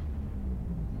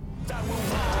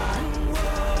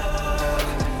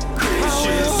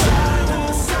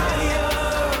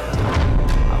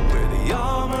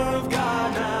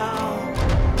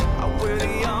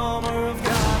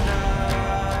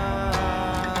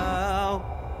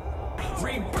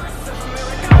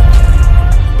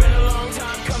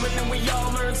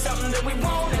 We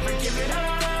won't ever give it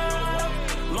up.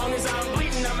 Long as I'm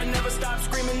bleeding, I'ma never stop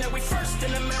screaming that we first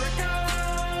in America.